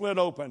helmet to split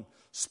open,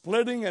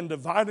 splitting and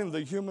dividing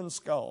the human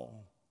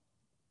skull.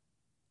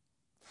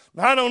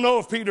 Now, I don't know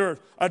if Peter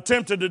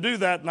attempted to do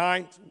that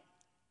night,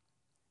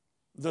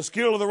 the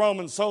skill of the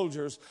Roman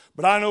soldiers,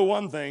 but I know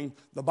one thing.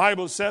 The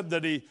Bible said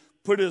that he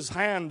put his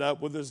hand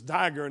up with his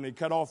dagger and he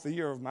cut off the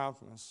ear of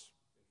Malchus.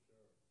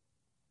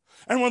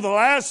 And one of the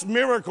last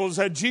miracles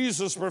that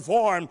Jesus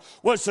performed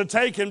was to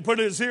take and put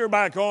his ear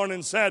back on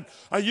and said,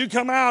 you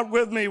come out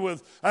with me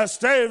with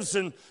staves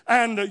and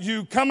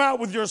you come out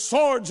with your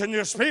swords and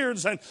your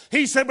spears. And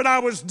he said, but I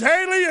was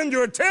daily in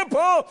your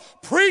temple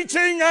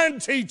preaching and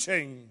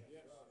teaching.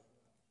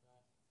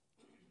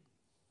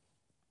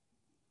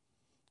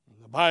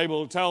 The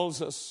Bible tells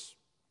us,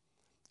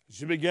 as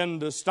you begin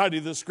to study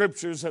the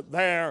scriptures, that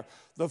there,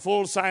 the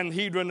full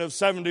Sanhedrin of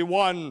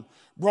 71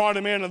 brought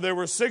him in, and there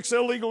were 6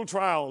 illegal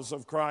trials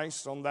of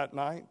Christ on that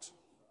night.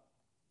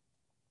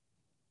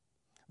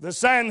 The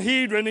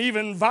Sanhedrin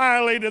even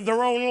violated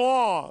their own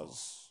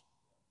laws.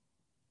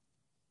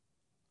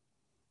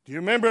 Do you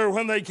remember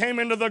when they came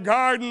into the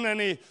garden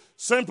and he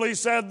simply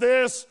said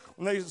this?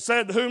 When they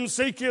said, whom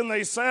seek you? And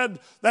they said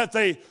that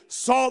they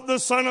sought the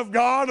Son of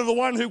God, or the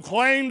one who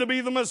claimed to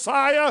be the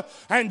Messiah.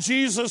 And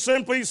Jesus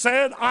simply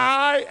said,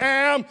 I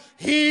am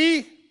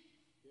he.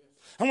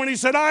 And when he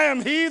said, I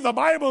am he, the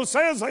Bible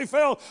says they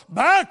fell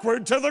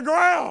backward to the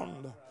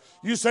ground.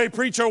 You say,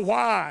 preacher,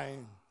 why?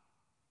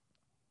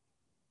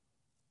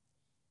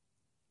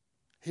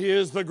 He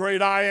is the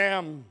great I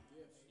am.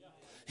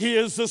 He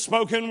is the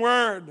spoken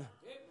word.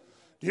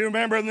 Do you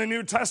remember in the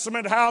New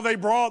Testament how they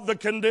brought the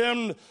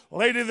condemned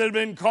lady that had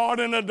been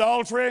caught in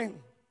adultery?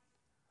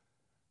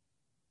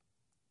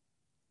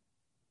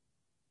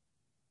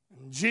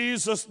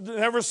 Jesus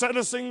never said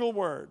a single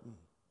word.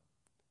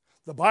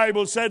 The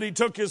Bible said he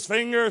took his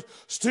finger,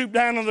 stooped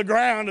down on the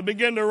ground, and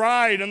began to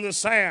write in the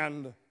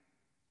sand.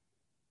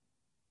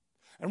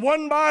 And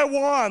one by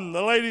one,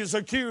 the lady's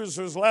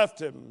accusers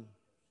left him.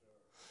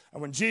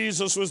 And when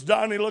Jesus was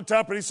done, he looked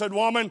up and he said,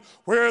 "Woman,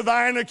 where are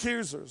thine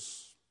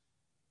accusers?"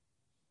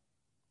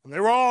 And they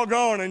were all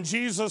gone. And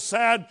Jesus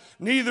said,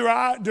 "Neither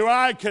do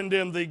I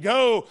condemn thee.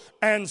 Go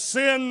and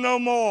sin no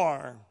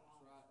more."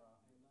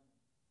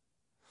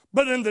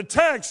 But in the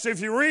text, if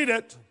you read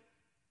it,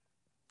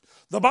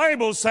 the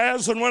Bible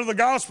says in one of the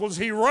Gospels,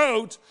 he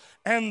wrote,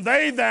 "And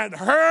they that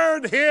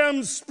heard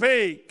him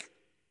speak."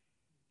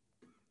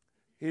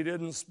 He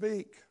didn't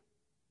speak.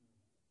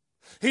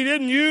 He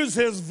didn't use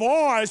his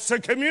voice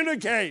to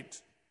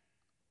communicate.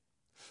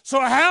 So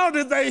how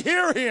did they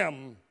hear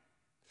him?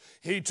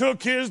 He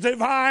took his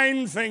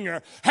divine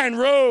finger and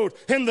wrote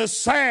in the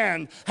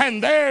sand,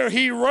 and there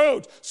he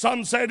wrote.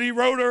 Some said he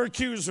wrote our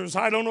accusers.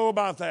 I don't know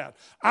about that.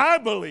 I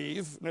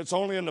believe, and it's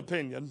only an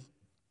opinion,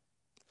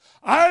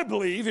 I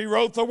believe he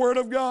wrote the Word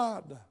of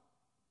God.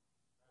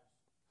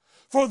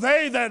 For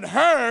they that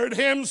heard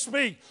him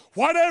speak,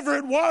 whatever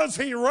it was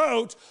he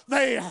wrote,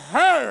 they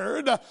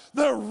heard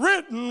the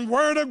written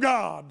Word of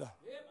God.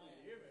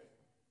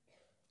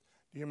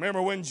 Do you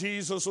remember when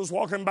Jesus was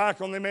walking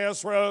back on the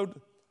Emmaus Road?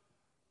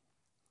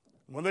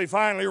 When they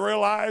finally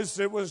realized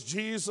it was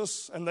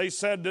Jesus, and they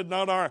said, "Did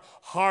not our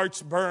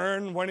hearts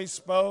burn when he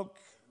spoke?"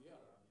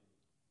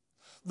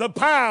 The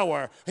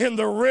power in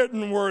the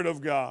written Word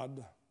of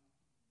God.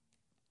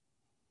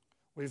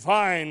 We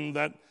find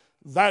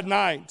that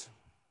night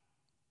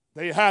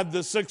they had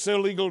the 6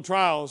 illegal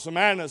trials, from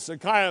Annas to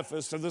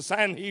Caiaphas to the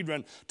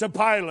Sanhedrin to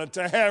Pilate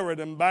to Herod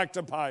and back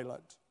to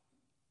Pilate.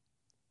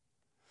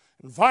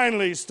 And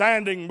finally,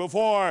 standing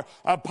before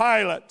a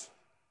Pilate,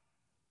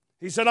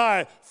 he said,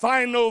 "I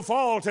find no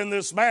fault in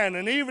this man."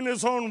 And even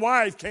his own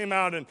wife came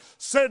out and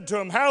said to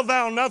him, "Have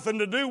thou nothing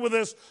to do with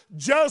this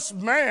just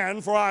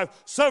man, for I've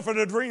suffered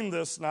a dream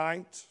this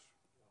night."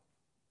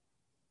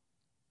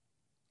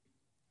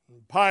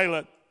 And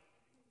Pilate,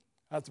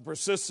 at the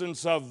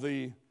persistence of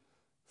the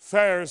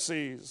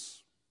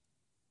Pharisees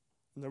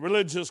and the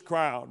religious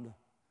crowd,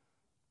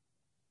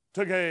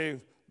 took a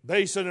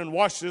basin and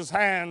washed his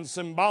hands,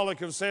 symbolic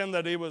of sin,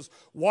 that he was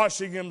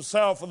washing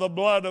himself with the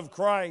blood of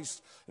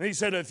Christ. And he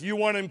said, "If you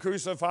want him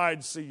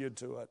crucified, see you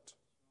to it."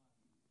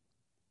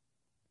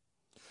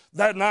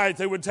 That night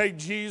they would take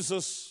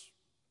Jesus,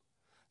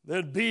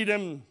 they'd beat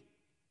him,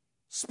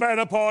 spat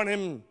upon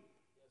him.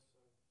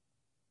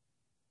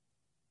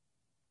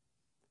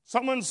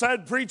 Someone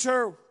said,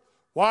 "Preacher,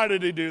 why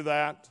did he do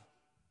that?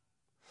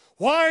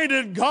 Why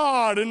did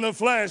God in the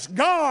flesh,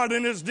 God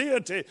in his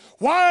deity,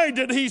 why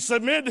did he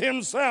submit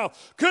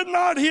himself? Could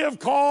not he have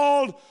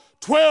called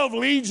 12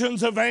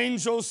 legions of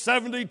angels,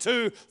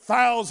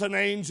 72,000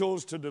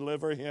 angels to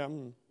deliver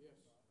him?"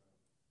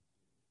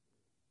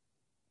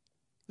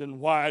 Then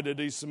why did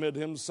he submit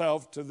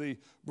himself to the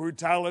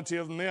brutality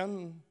of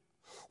men?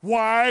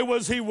 Why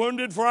was he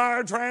wounded for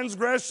our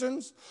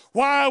transgressions?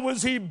 Why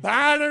was he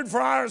battered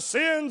for our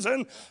sins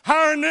and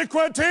our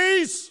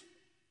iniquities?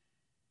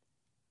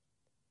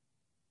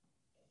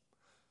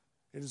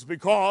 It is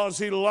because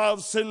he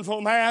loved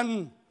sinful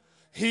man.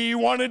 He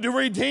wanted to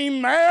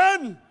redeem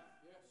man.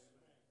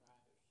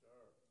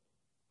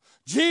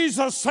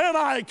 Jesus said,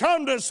 "I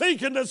come to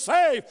seek and to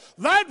save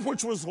that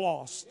which was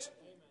lost."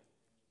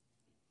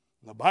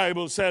 The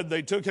Bible said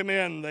they took him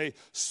in, they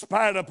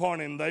spat upon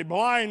him, they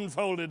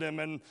blindfolded him,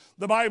 and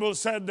the Bible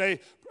said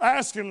they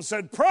asked him,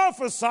 said,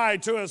 "Prophesy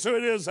to us who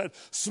it is that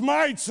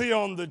smites thee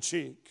on the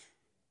cheek."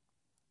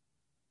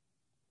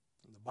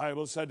 And the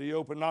Bible said he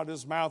opened not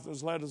his mouth,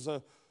 as led as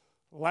a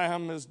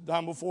lamb is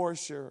dumb before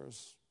his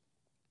shearers.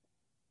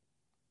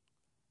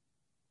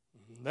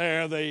 And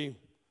there they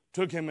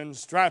took him and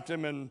strapped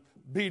him and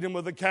beat him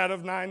with a cat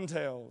of 9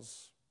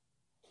 tails.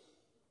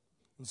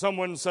 And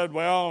someone said,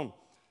 "Well,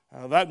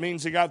 that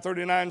means he got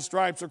 39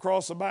 stripes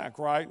across the back,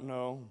 right?"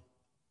 No.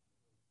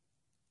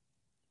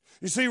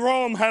 You see,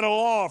 Rome had a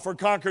law for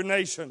conquered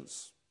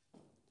nations.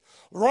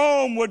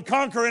 Rome would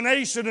conquer a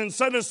nation and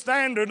set a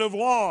standard of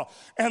law,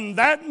 and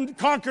that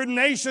conquered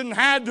nation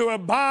had to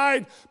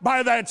abide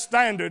by that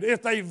standard.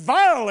 If they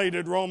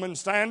violated Roman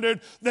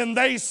standard, then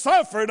they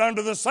suffered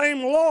under the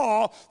same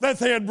law that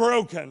they had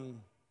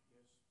broken.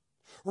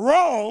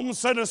 Rome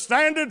set a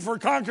standard for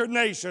conquered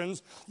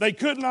nations. They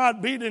could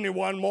not beat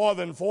anyone more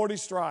than 40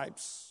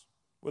 stripes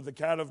with the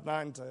cat of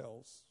 9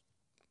 tails.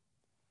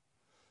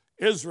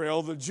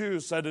 Israel, the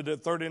Jews, set it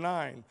at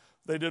 39.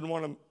 They didn't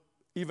want to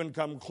even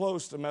come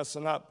close to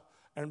messing up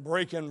and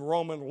breaking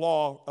Roman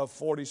law of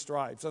 40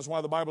 stripes. That's why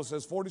the Bible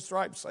says 40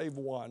 stripes save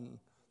one.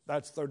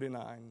 That's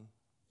 39.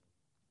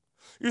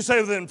 You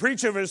say, "Then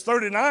preach, if it's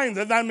 39,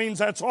 then that means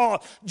that's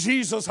all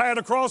Jesus had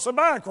across the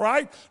back,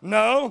 right?"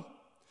 No.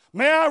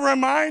 May I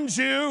remind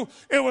you,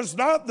 it was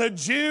not the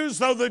Jews,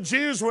 though the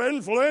Jews were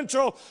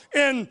influential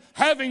in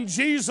having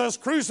Jesus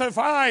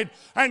crucified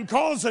and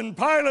causing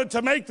Pilate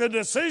to make the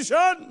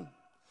decision.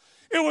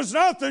 It was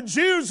not the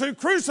Jews who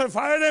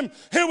crucified him,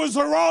 it was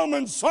the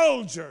Roman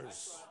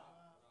soldiers.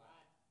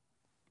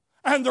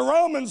 And the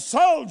Roman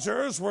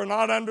soldiers were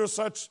not under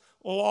such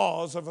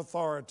laws of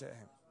authority.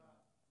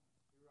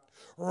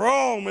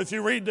 Rome, if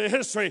you read the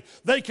history,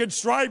 they could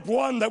stripe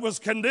one that was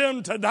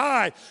condemned to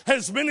die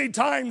as many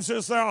times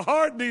as their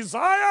heart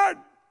desired.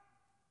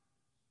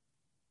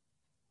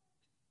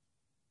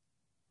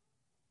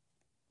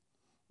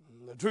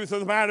 The truth of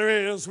the matter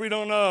is, we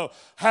don't know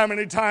how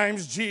many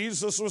times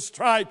Jesus was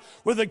striped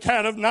with a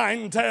cat of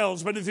nine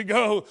tails. But if you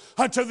go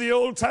to the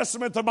Old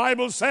Testament, the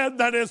Bible said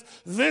that his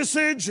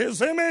visage,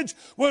 his image,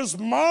 was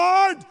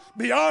marred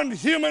beyond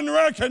human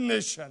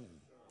recognition.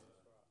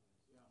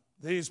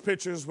 These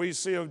pictures we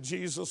see of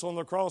Jesus on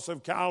the cross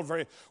of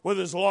Calvary with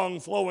his long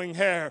flowing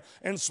hair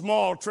and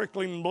small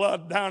trickling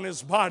blood down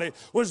his body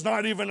was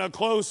not even a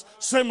close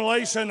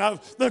simulation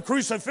of the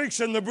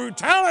crucifixion, the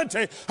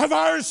brutality of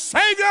our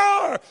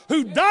Savior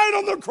who died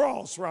on the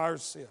cross for our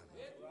sin.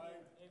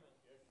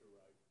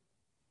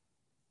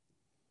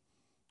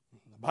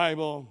 The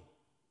Bible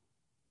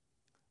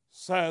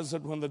says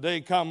that when the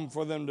day come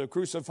for them to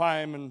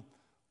crucify him, and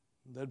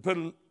they'd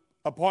put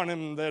upon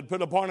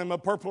him a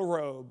purple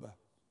robe.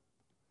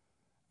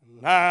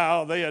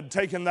 Now they had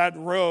taken that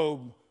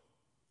robe.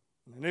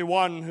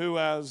 Anyone who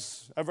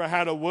has ever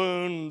had a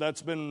wound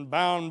that's been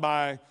bound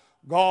by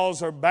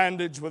gauze or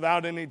bandage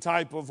without any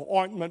type of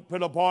ointment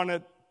put upon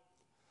it,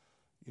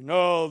 you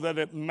know that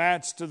it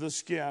matched to the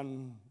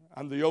skin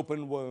and the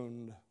open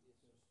wound.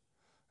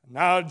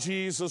 Now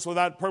Jesus, with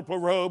that purple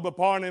robe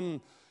upon him,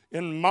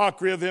 in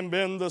mockery of him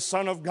being the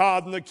Son of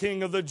God and the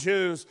King of the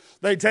Jews,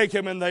 they take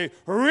him and they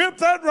rip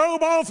that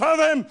robe off of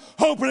him,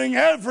 opening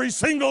every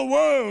single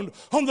wound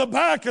on the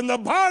back and the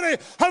body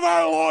of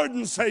our Lord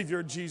and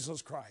Savior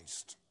Jesus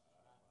Christ.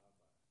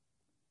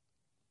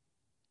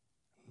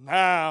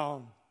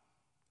 Now,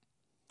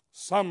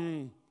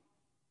 some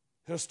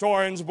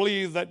historians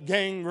believe that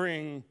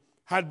gangrene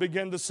had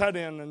begun to set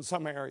in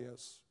some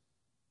areas,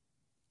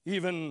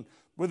 even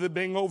with it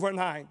being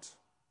overnight.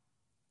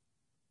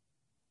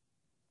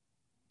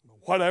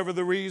 Whatever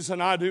the reason,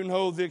 I do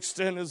know the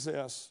extent is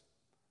this.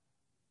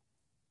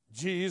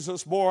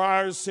 Jesus bore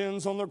our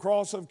sins on the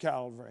cross of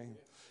Calvary.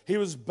 He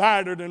was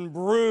battered and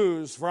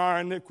bruised for our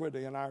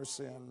iniquity and our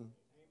sin.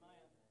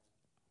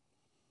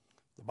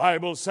 The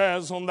Bible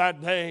says on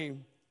that day,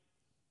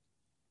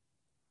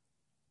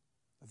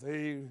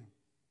 they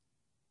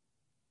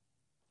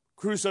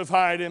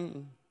crucified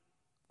him.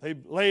 They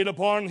laid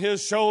upon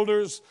his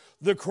shoulders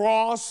the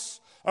cross.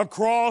 A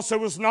cross that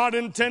was not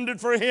intended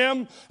for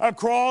him. A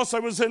cross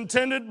that was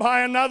intended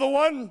by another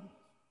one.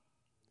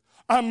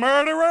 A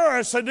murderer,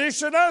 a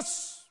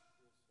seditionist.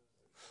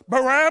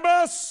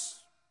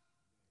 Barabbas.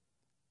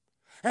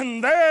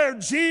 And there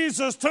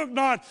Jesus took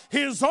not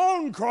his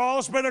own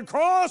cross, but a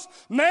cross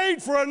made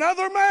for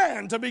another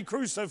man to be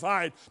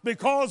crucified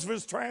because of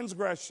his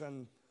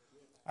transgression.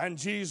 And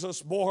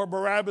Jesus bore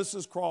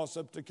Barabbas' cross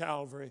up to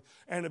Calvary,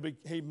 and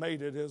he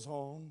made it his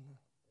own.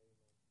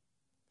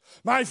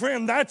 My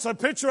friend, that's a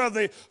picture of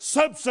the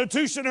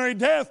substitutionary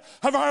death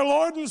of our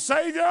Lord and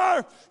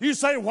Savior. You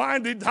say, why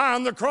did he die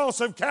on the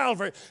cross of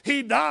Calvary?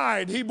 He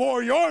died. He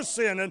bore your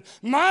sin and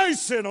my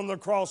sin on the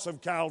cross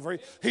of Calvary.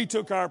 He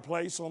took our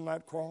place on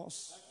that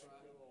cross.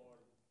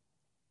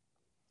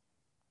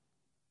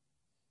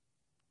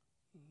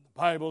 The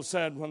Bible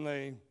said when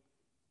they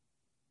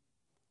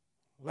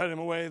led him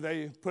away,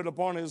 they put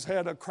upon his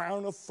head a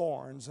crown of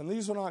thorns. And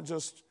these are not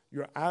just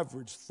your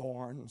average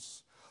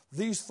thorns.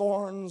 These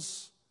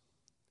thorns,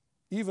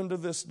 even to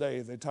this day,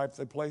 the type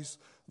they place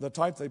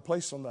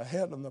on the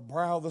head and the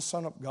brow of the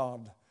Son of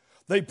God.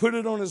 They put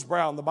it on his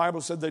brow, and the Bible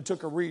said they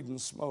took a reed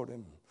and smote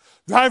him,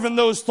 driving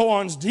those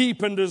thorns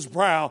deep into his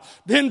brow,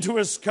 into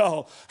his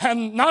skull.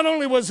 And not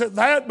only was it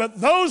that,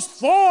 but those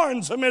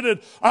thorns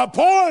emitted a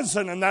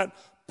poison, and that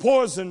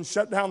poison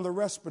shut down the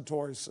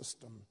respiratory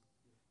system,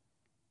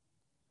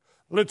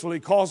 literally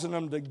causing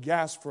them to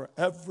gasp for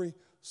every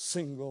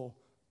single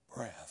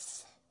breath.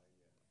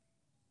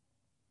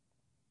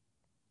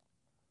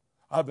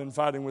 I've been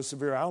fighting with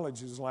severe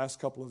allergies the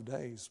last couple of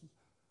days.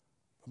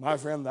 But my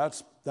friend,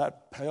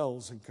 that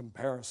pales in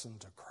comparison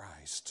to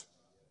Christ.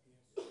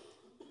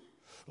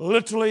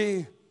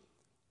 Literally,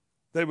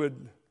 they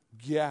would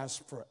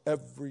gasp for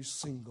every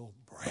single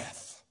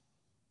breath.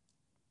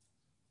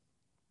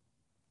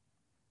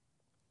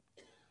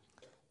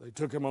 They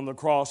took him on the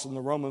cross, and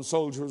the Roman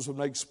soldiers would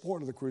make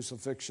sport of the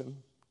crucifixion.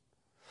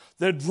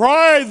 They'd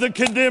drive the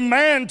condemned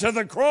man to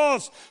the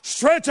cross,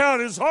 stretch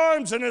out his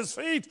arms and his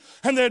feet,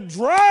 and they'd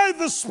drive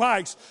the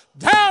spikes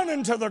down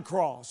into the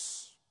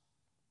cross.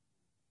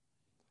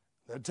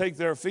 They'd take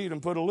their feet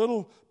and put a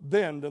little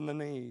bend in the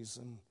knees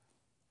and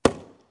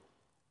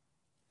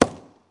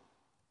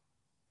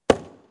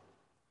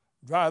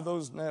drive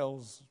those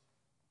nails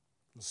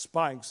and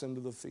spikes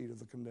into the feet of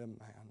the condemned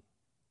man.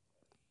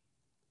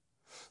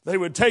 They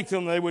would take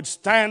them, they would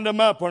stand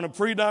them up on a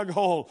pre-dug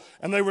hole,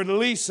 and they would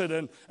release it.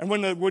 And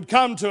when it would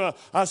come to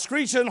a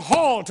screeching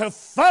halt, a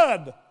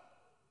thud,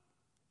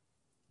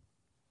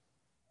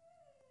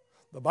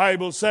 the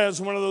Bible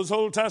says one of those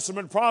Old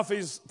Testament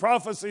prophecies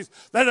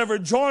that every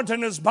joint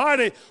in his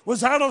body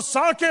was out of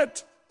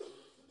socket.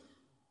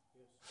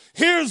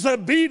 Here's the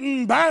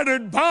beaten,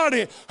 battered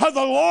body of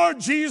the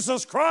Lord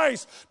Jesus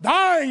Christ,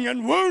 dying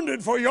and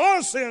wounded for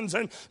your sins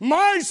and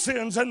my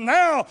sins. And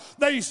now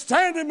they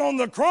stand him on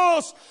the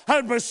cross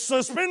and was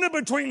suspended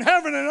between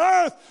heaven and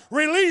earth,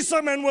 release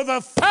him, and with a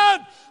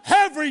thud,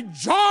 every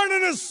joint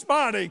in his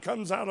body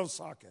comes out of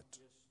socket.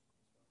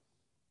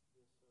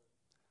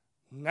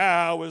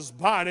 Now his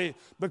body,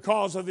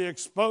 because of the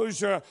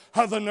exposure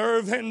of the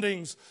nerve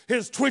endings,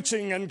 is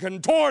twitching and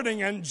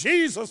contorting, and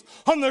Jesus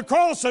on the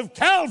cross of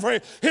Calvary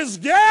is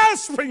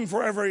gasping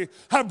for every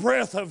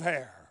breath of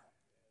air.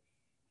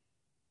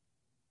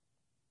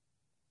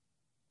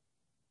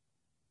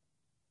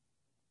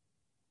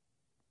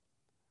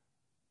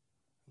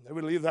 They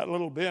would leave that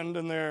little bend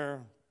in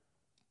their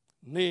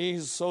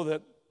knees so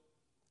that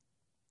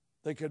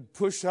they could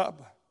push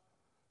up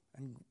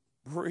and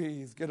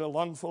breathe, get a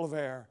lungful of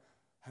air,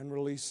 and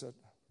release it.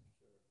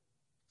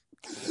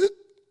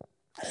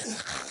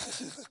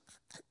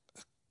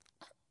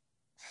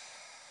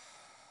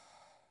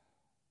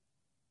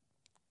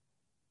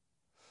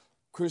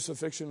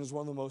 Crucifixion is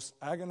one of the most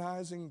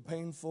agonizing,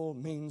 painful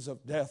means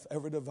of death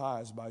ever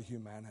devised by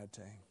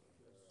humanity.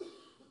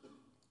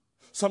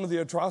 Some of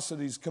the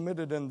atrocities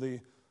committed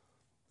in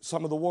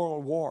some of the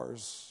world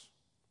wars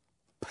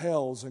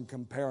pales in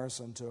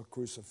comparison to a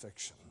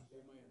crucifixion.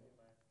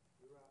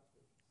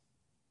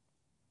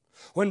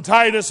 When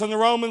Titus and the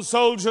Roman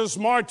soldiers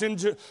marched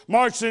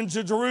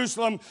into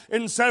Jerusalem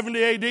in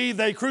 70 AD,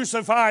 they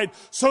crucified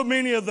so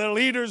many of the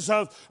leaders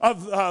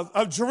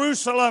of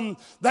Jerusalem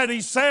that he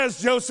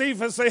says,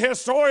 Josephus the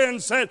historian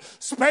said,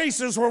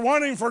 spaces were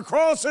wanting for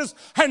crosses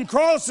and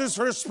crosses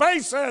for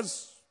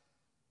spaces.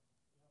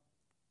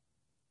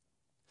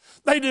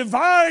 They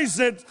devised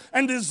it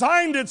and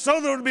designed it so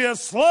there would be a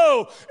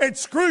slow,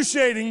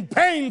 excruciating,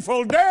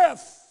 painful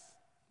death.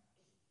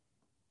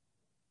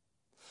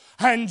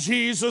 And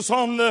Jesus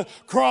on the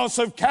cross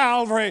of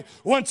Calvary,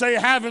 once they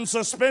have him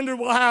suspended,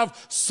 will have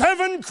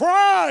 7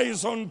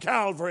 cries on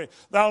Calvary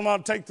that I'll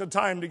not take the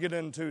time to get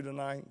into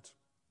tonight.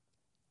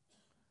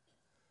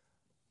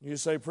 You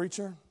say,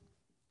 preacher,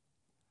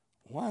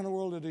 why in the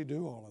world did he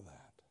do all of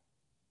that?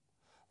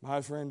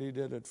 My friend, he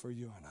did it for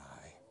you and I.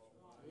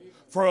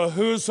 For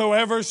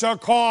whosoever shall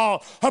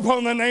call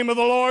upon the name of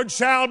the Lord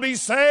shall be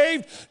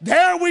saved.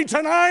 Dare we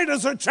tonight,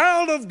 as a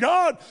child of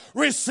God,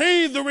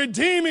 receive the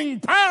redeeming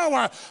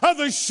power of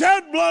the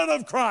shed blood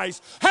of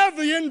Christ, have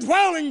the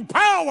indwelling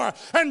power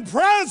and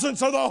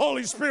presence of the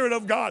Holy Spirit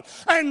of God,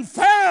 and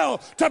fail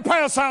to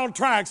pass out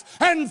tracts,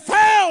 and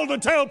fail to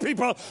tell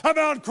people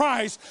about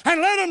Christ,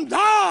 and let them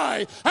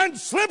die and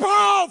slip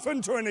off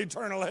into an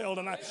eternal hell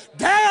tonight.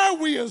 Dare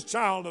we, as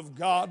child of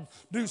God,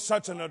 do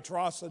such an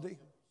atrocity?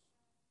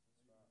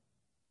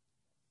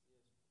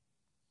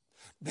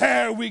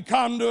 There we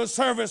come to a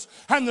service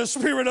and the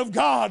Spirit of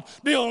God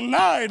deal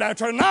night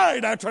after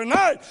night after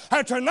night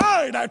after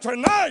night after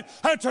night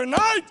after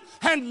night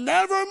and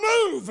never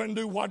move and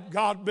do what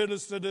God bid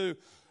us to do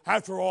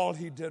after all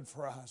he did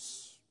for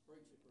us.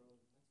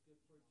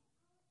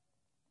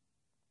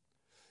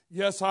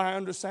 Yes, I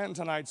understand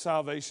tonight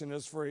salvation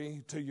is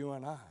free to you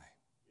and I,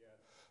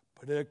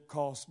 but it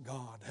costs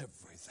God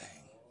everything.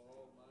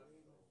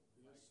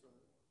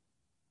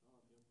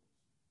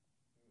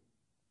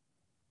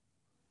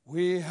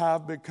 We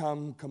have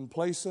become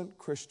complacent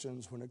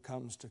Christians when it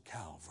comes to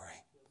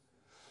Calvary.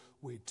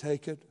 We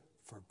take it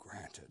for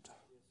granted.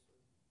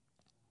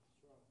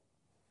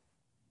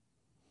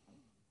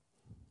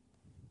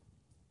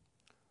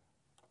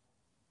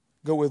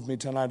 Go with me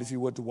tonight, if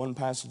you would, to one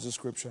passage of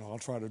Scripture. I'll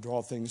try to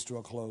draw things to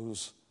a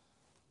close.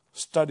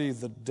 Study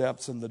the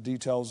depths and the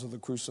details of the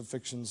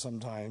crucifixion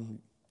sometime.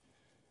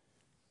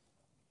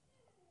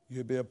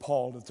 You'd be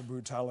appalled at the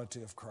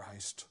brutality of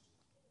Christ.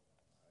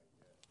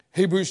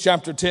 Hebrews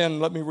chapter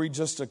 10, let me read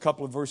just a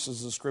couple of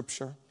verses of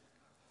Scripture.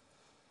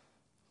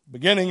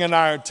 Beginning in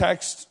our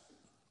text,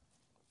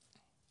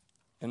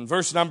 in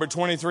verse number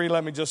 23,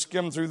 let me just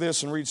skim through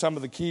this and read some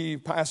of the key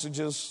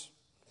passages.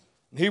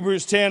 In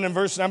Hebrews 10 and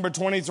verse number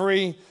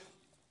 23,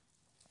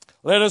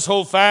 let us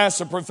hold fast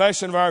the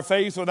profession of our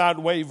faith without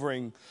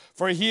wavering,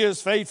 for he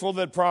is faithful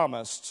that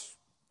promised.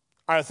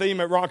 Our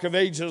theme at Rock of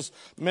Ages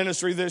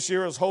ministry this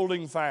year is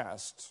holding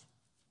fast.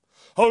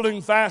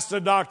 Holding fast to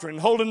doctrine,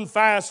 holding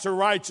fast to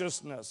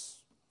righteousness.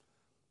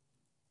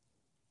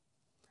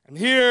 And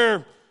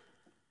here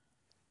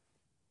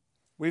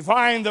we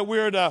find that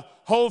we're to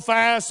hold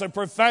fast the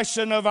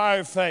profession of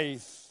our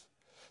faith.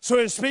 So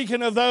he's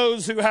speaking of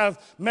those who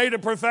have made a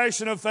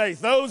profession of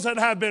faith, those that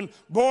have been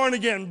born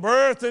again,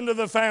 birthed into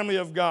the family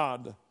of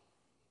God.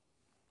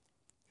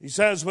 He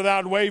says,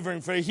 without wavering,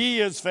 for he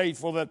is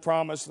faithful that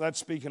promised. That's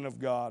speaking of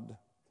God.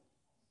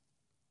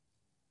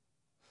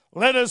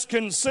 Let us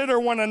consider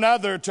one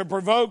another to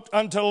provoke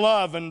unto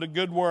love and to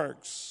good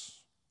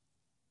works.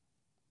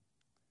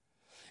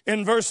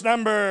 In verse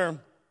number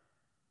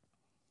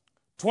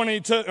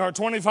 22 or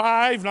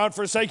 25, not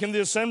forsaking the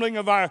assembling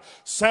of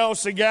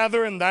ourselves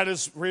together, and that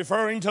is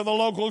referring to the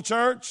local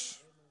church.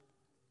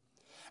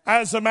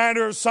 as the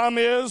manner of some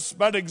is,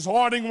 but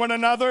exhorting one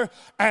another,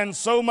 and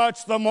so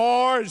much the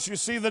more as you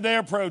see the day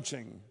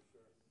approaching.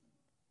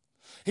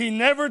 He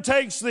never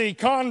takes the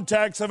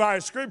context of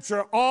our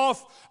scripture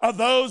off of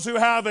those who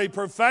have a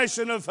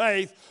profession of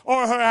faith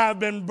or who have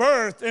been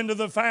birthed into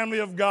the family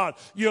of God.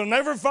 You'll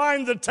never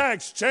find the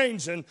text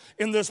changing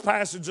in this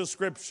passage of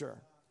scripture.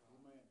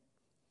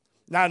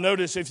 Now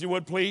notice, if you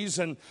would please,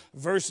 in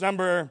verse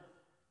number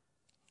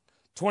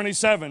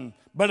 27,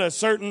 but a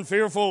certain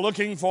fearful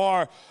looking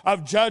for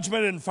of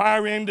judgment and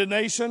fiery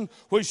indignation,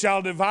 which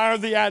shall devour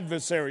the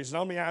adversaries. Now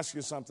let me ask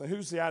you something.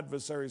 Who's the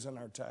adversaries in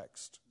our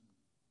text?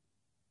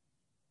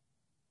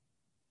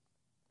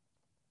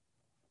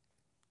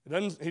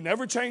 He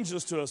never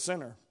changes to a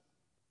sinner.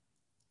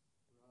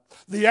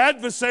 The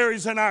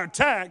adversaries in our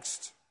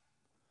text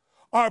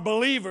are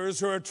believers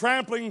who are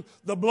trampling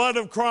the blood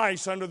of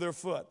Christ under their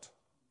foot.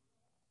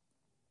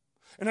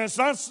 And it's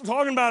not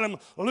talking about them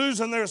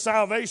losing their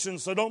salvation,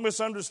 so don't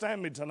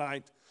misunderstand me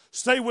tonight.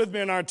 Stay with me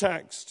in our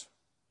text.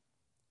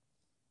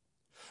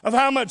 Of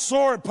how much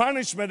sore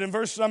punishment in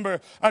verse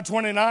number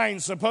 29,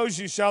 suppose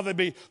ye shall they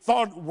be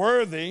thought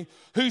worthy,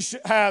 who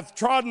hath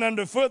trodden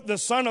under foot the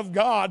Son of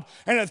God,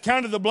 and hath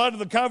counted the blood of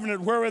the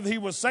covenant wherewith he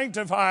was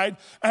sanctified,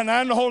 an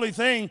unholy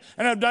thing,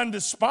 and have done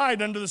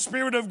despite unto the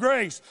Spirit of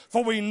grace.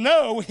 For we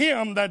know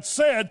him that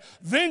said,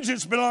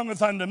 vengeance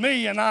belongeth unto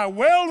me, and I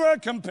will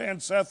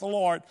recompense, saith the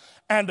Lord.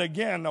 And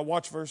again, now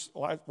watch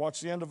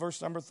the end of verse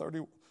number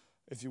 30,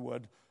 if you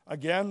would.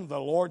 Again,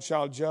 the Lord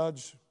shall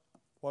judge.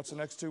 What's the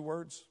next two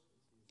words?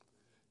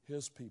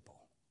 His people.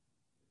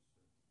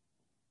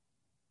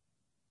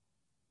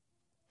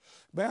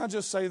 May I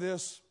just say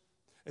this?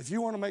 If you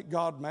want to make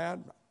God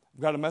mad, I've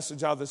got a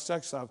message out of this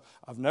text.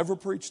 I've never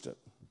preached it.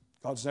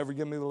 God's never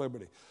given me the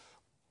liberty.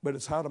 But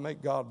it's how to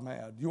make God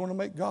mad. You want to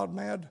make God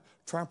mad?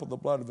 Trample the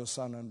blood of His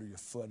Son under your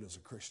foot as a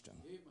Christian.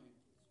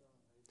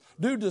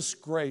 Do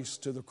disgrace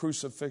to the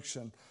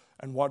crucifixion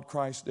and what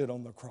Christ did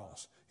on the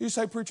cross. You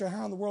say, preacher,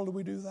 how in the world do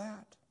we do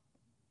that?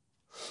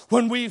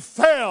 When we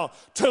fail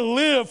to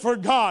live for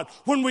God,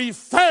 when we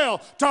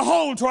fail to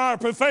hold to our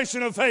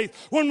profession of faith,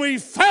 when we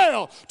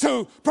fail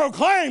to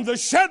proclaim the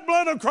shed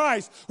blood of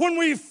Christ, when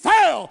we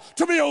fail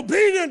to be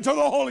obedient to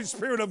the Holy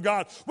Spirit of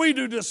God, we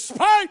do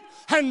despite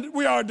and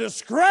we are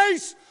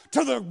disgrace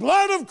to the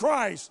blood of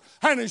Christ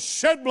and His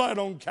shed blood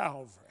on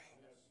Calvary.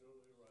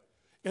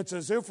 It's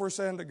as if we're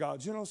saying to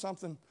God, you know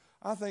something?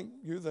 I think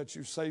that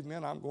you saved me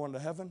and I'm going to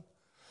heaven.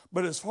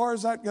 But as far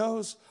as that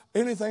goes,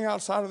 anything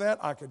outside of that,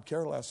 I could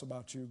care less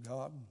about you,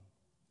 God.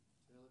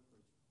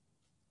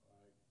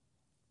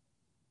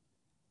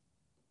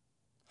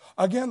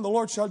 Again, the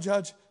Lord shall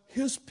judge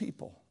His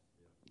people.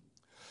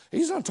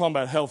 He's not talking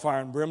about hellfire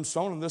and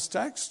brimstone in this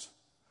text.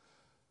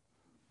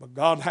 But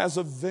God has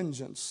a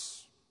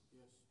vengeance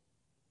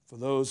for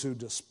those who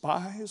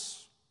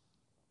despise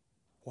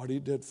what He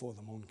did for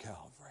them on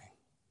Calvary.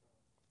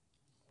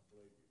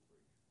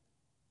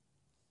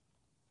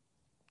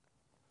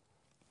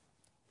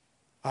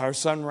 Our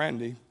son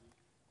Randy,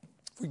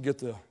 if we get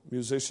the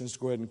musicians to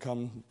go ahead and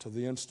come to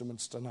the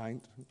instruments tonight,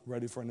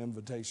 ready for an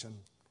invitation.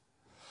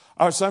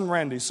 Our son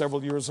Randy,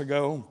 several years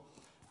ago,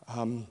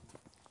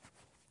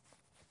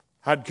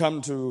 had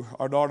come to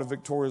our daughter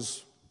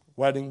Victoria's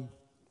wedding.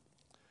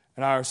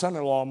 And our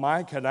son-in-law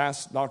Mike had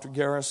asked Dr.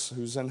 Garris,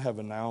 who's in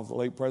heaven now, the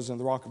late president of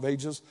the Rock of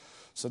Ages,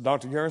 said,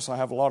 Dr. Garris, I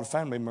have a lot of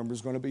family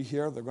members going to be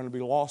here. They're going to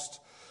be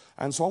lost.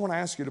 And so I want to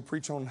ask you to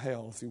preach on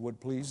hell, if you would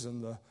please,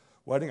 in the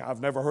wedding. I've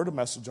never heard a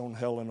message on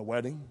hell in a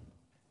wedding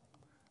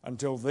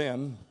until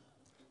then.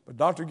 But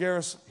Dr.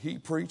 Garris, he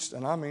preached,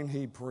 and I mean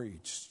he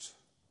preached.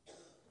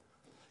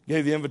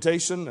 Gave the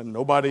invitation, and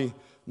nobody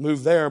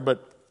moved there,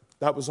 but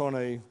that was on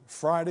a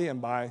Friday,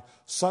 and by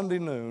Sunday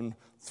noon,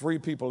 3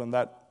 people in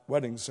that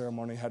wedding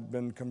ceremony had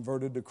been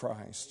converted to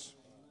Christ.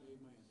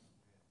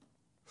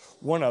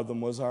 One of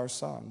them was our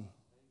son.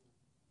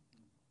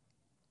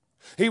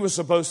 He was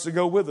supposed to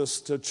go with us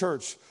to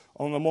church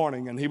on the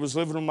morning, and he was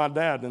living with my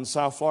dad in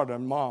South Florida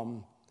and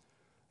Mom.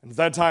 And at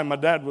that time, my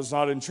dad was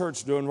not in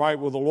church doing right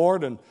with the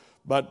Lord,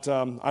 but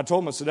I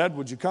told him, I said, Dad,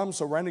 would you come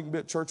so Randy can be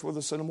at church with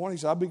us in the morning?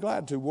 He said, I'd be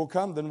glad to. We'll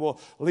come, then we'll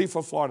leave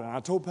for Florida. And I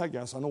told Peggy,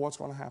 I said, I know what's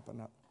going to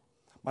happen.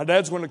 My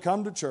dad's going to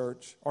come to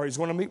church, or he's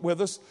going to meet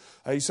with us.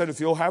 He said, if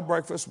you'll have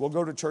breakfast, we'll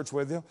go to church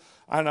with you.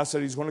 And I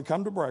said, he's going to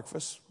come to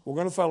breakfast. We're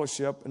going to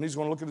fellowship. And he's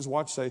going to look at his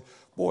watch and say,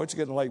 boy, it's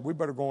getting late. We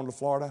better go on to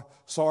Florida.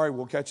 Sorry,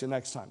 we'll catch you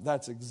next time.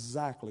 That's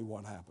exactly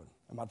what happened.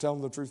 Am I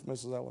telling the truth,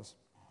 Mrs. Ellis?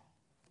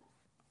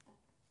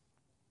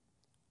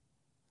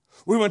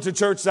 We went to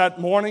church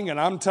that morning, and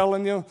I'm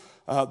telling you,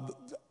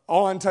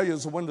 all I can tell you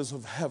is the windows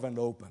of heaven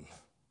opened.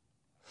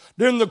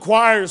 Then the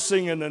choir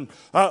singing, and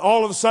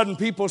all of a sudden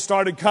people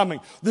started coming.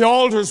 The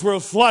altars were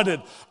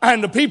flooded,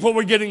 and the people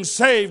were getting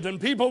saved,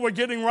 and people were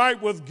getting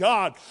right with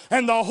God.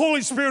 And the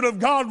Holy Spirit of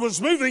God was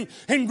moving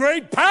in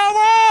great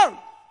power.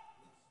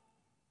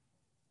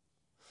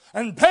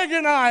 And Peggy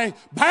and I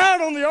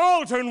bowed on the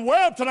altar and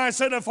wept, and I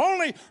said, if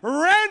only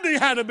Randy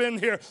had been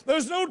here,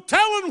 there's no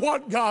telling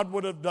what God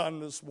would have done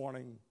this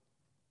morning.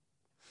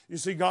 You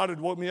see, God had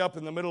woke me up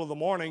in the middle of the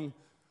morning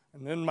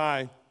And in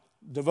my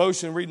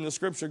devotion, reading the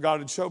scripture, God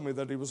had showed me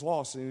that he was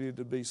lost and he needed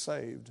to be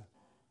saved.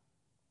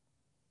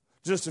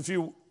 Just a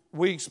few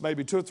weeks,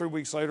 maybe 2 or 3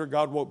 weeks later,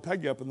 God woke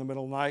Peggy up in the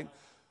middle of the night.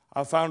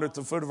 I found her at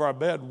the foot of our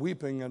bed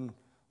weeping, and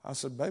I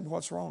said, "Baby,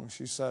 what's wrong?"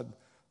 She said,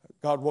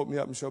 "God woke me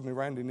up and showed me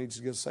Randy needs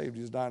to get saved.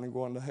 He's dying and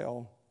going to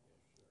hell."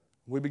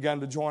 We began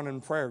to join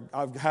in prayer.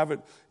 I have it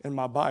in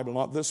my Bible,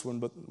 not this one,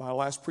 but my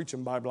last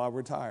preaching Bible. I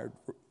retired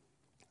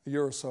a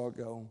year or so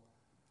ago.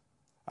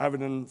 I have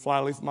it in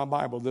flyleaf of my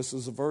Bible. This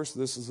is a verse,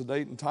 this is a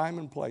date and time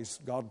and place.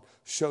 God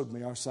showed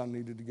me our son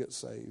needed to get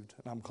saved,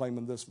 and I'm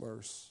claiming this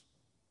verse.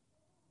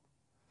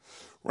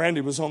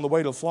 Randy was on the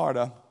way to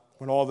Florida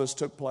when all this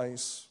took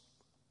place.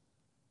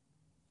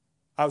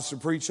 I was to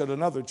preach at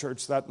another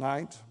church that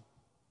night.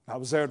 I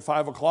was there at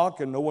 5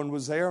 o'clock and no one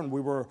was there, and we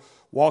were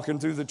walking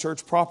through the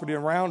church property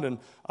around, and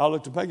I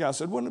looked at Peggy. I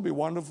said, "Wouldn't it be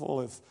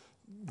wonderful if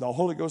the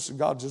Holy Ghost of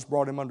God just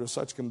brought him under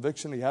such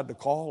conviction he had to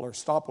call or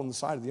stop on the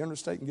side of the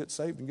interstate and get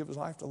saved and give his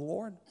life to the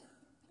Lord?"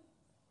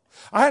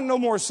 I had no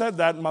more said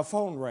that, and my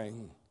phone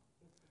rang.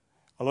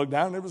 I looked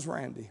down and it was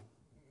Randy.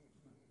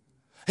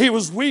 He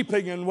was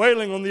weeping and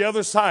wailing on the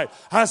other side.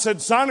 I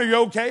said, "Son, are you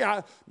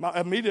okay?"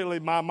 Immediately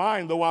my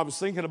mind, though I was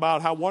thinking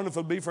about how wonderful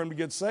it would be for him to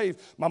get saved,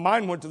 my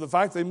mind went to the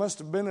fact they must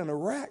have been in a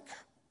wreck.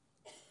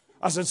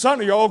 I said, "Son,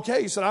 are you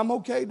okay?" He said, "I'm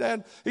okay,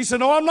 Dad." He said,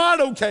 "No, I'm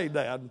not okay,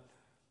 Dad."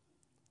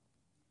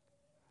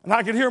 And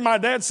I could hear my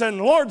dad saying,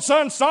 "Lord,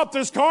 son, stop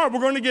this car.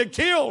 We're going to get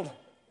killed."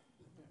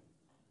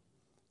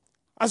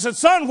 I said,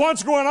 "Son,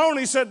 what's going on?"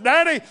 He said,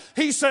 "Daddy,"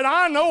 he said,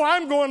 "I know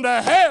I'm going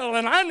to hell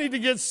and I need to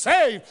get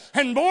saved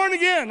and born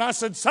again." I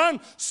said, "Son,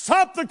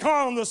 stop the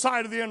car on the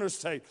side of the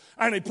interstate."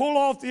 And he pulled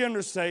off the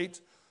interstate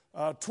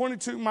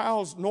 22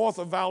 miles north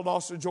of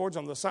Valdosta, Georgia,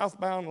 on the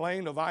southbound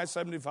lane of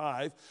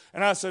I-75.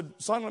 And I said,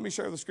 "Son, let me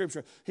share the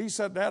scripture." He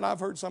said, "Dad, I've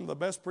heard some of the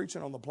best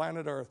preaching on the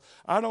planet Earth.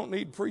 I don't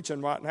need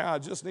preaching right now. I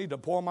just need to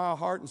pour my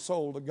heart and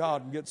soul to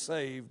God and get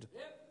saved."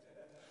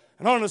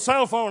 And on the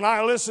cell phone,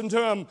 I listened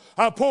to him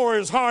pour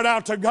his heart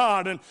out to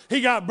God. And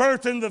he got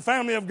birthed into the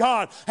family of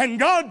God. And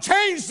God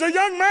changed the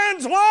young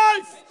man's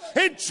life.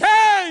 It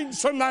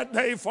changed from that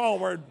day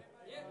forward.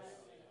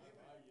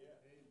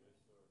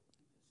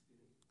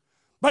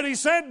 But he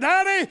said,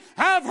 "Daddy,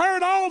 I've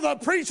heard all the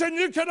preaching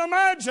you can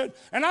imagine."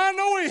 And I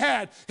know he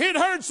had. He'd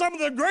heard some of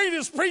the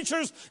greatest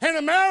preachers in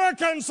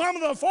America and some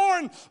of the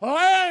foreign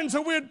lands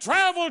that we'd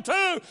traveled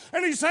to.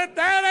 And he said,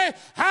 "Daddy,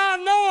 I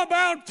know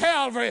about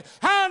Calvary.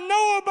 I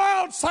know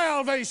about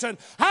salvation.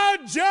 I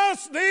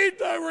just need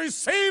to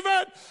receive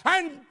it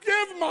and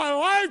give my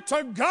life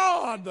to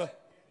God."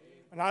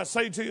 And I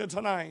say to you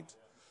tonight,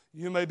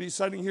 you may be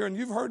sitting here and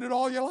you've heard it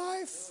all your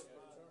life.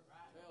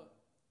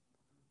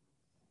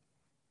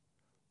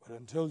 But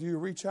until you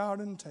reach out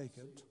and take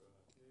it,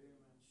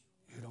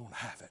 you don't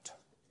have it.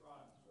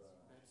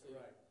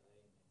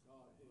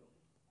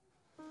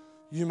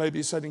 You may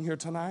be sitting here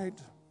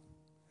tonight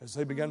as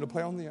they begin to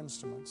play on the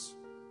instruments.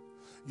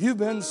 You've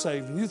been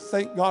saved and you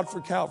thank God for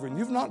Calvary, and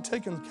you've not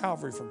taken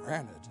Calvary for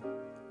granted.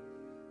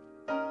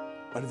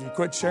 But if you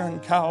quit sharing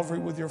Calvary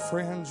with your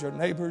friends, your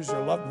neighbors,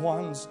 your loved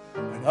ones,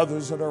 and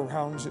others that are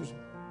around you,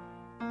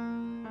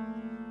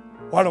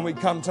 why don't we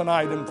come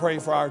tonight and pray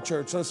for our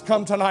church? Let's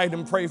come tonight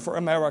and pray for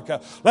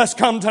America. Let's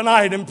come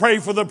tonight and pray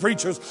for the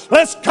preachers.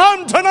 Let's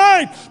come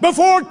tonight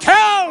before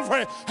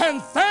Calvary and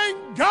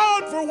thank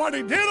God for what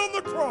He did on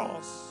the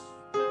cross.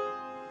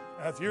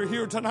 If you're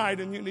here tonight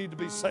and you need to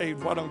be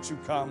saved, why don't you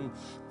come?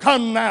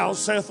 Come now,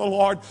 saith the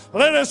Lord.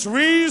 Let us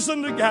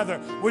reason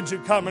together. Would you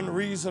come and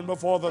reason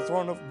before the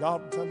throne of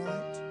God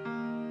tonight?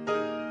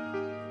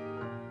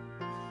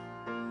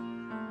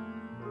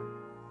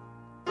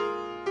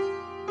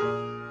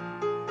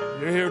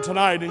 You're here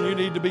tonight and you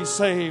need to be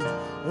saved.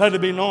 Let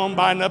it be known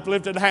by an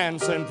uplifted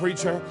hand saying,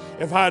 "Preacher,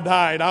 if I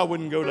died, I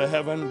wouldn't go to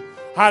heaven.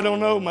 I don't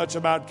know much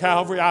about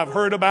Calvary. I've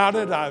heard about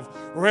it. I've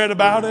read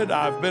about it.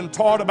 I've been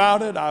taught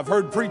about it. I've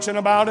heard preaching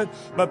about it.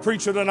 But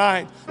preacher,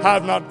 tonight,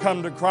 I've not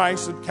come to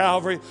Christ at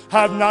Calvary.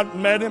 I've not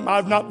met Him.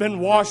 I've not been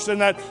washed in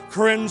that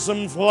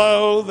crimson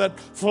flow that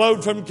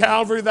flowed from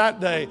Calvary that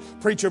day.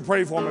 Preacher,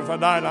 pray for me. If I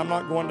died, I'm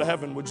not going to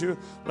heaven. Would you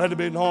let it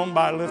be known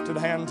by a lifted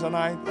hand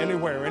tonight?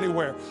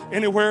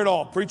 Anywhere at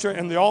all. Preacher,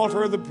 in the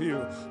altar or the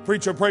pew.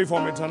 Preacher, pray for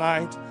me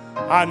tonight.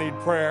 I need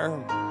prayer.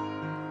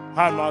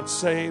 I'm not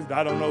saved.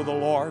 I don't know the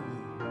Lord.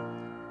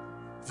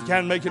 If you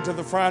can't make it to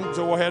the front,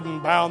 go ahead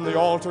and bow on the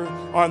altar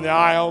or on the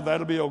aisle.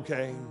 That'll be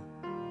okay.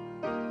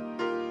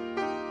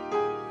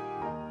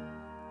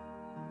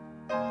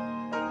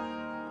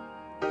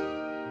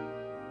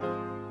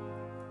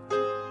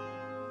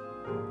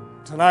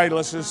 Tonight,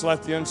 let's just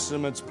let the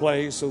instruments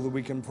play so that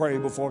we can pray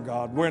before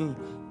God. We're in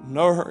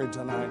no hurry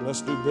tonight.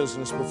 Let's do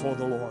business before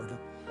the Lord.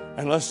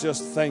 And let's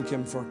just thank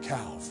Him for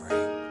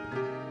Calvary.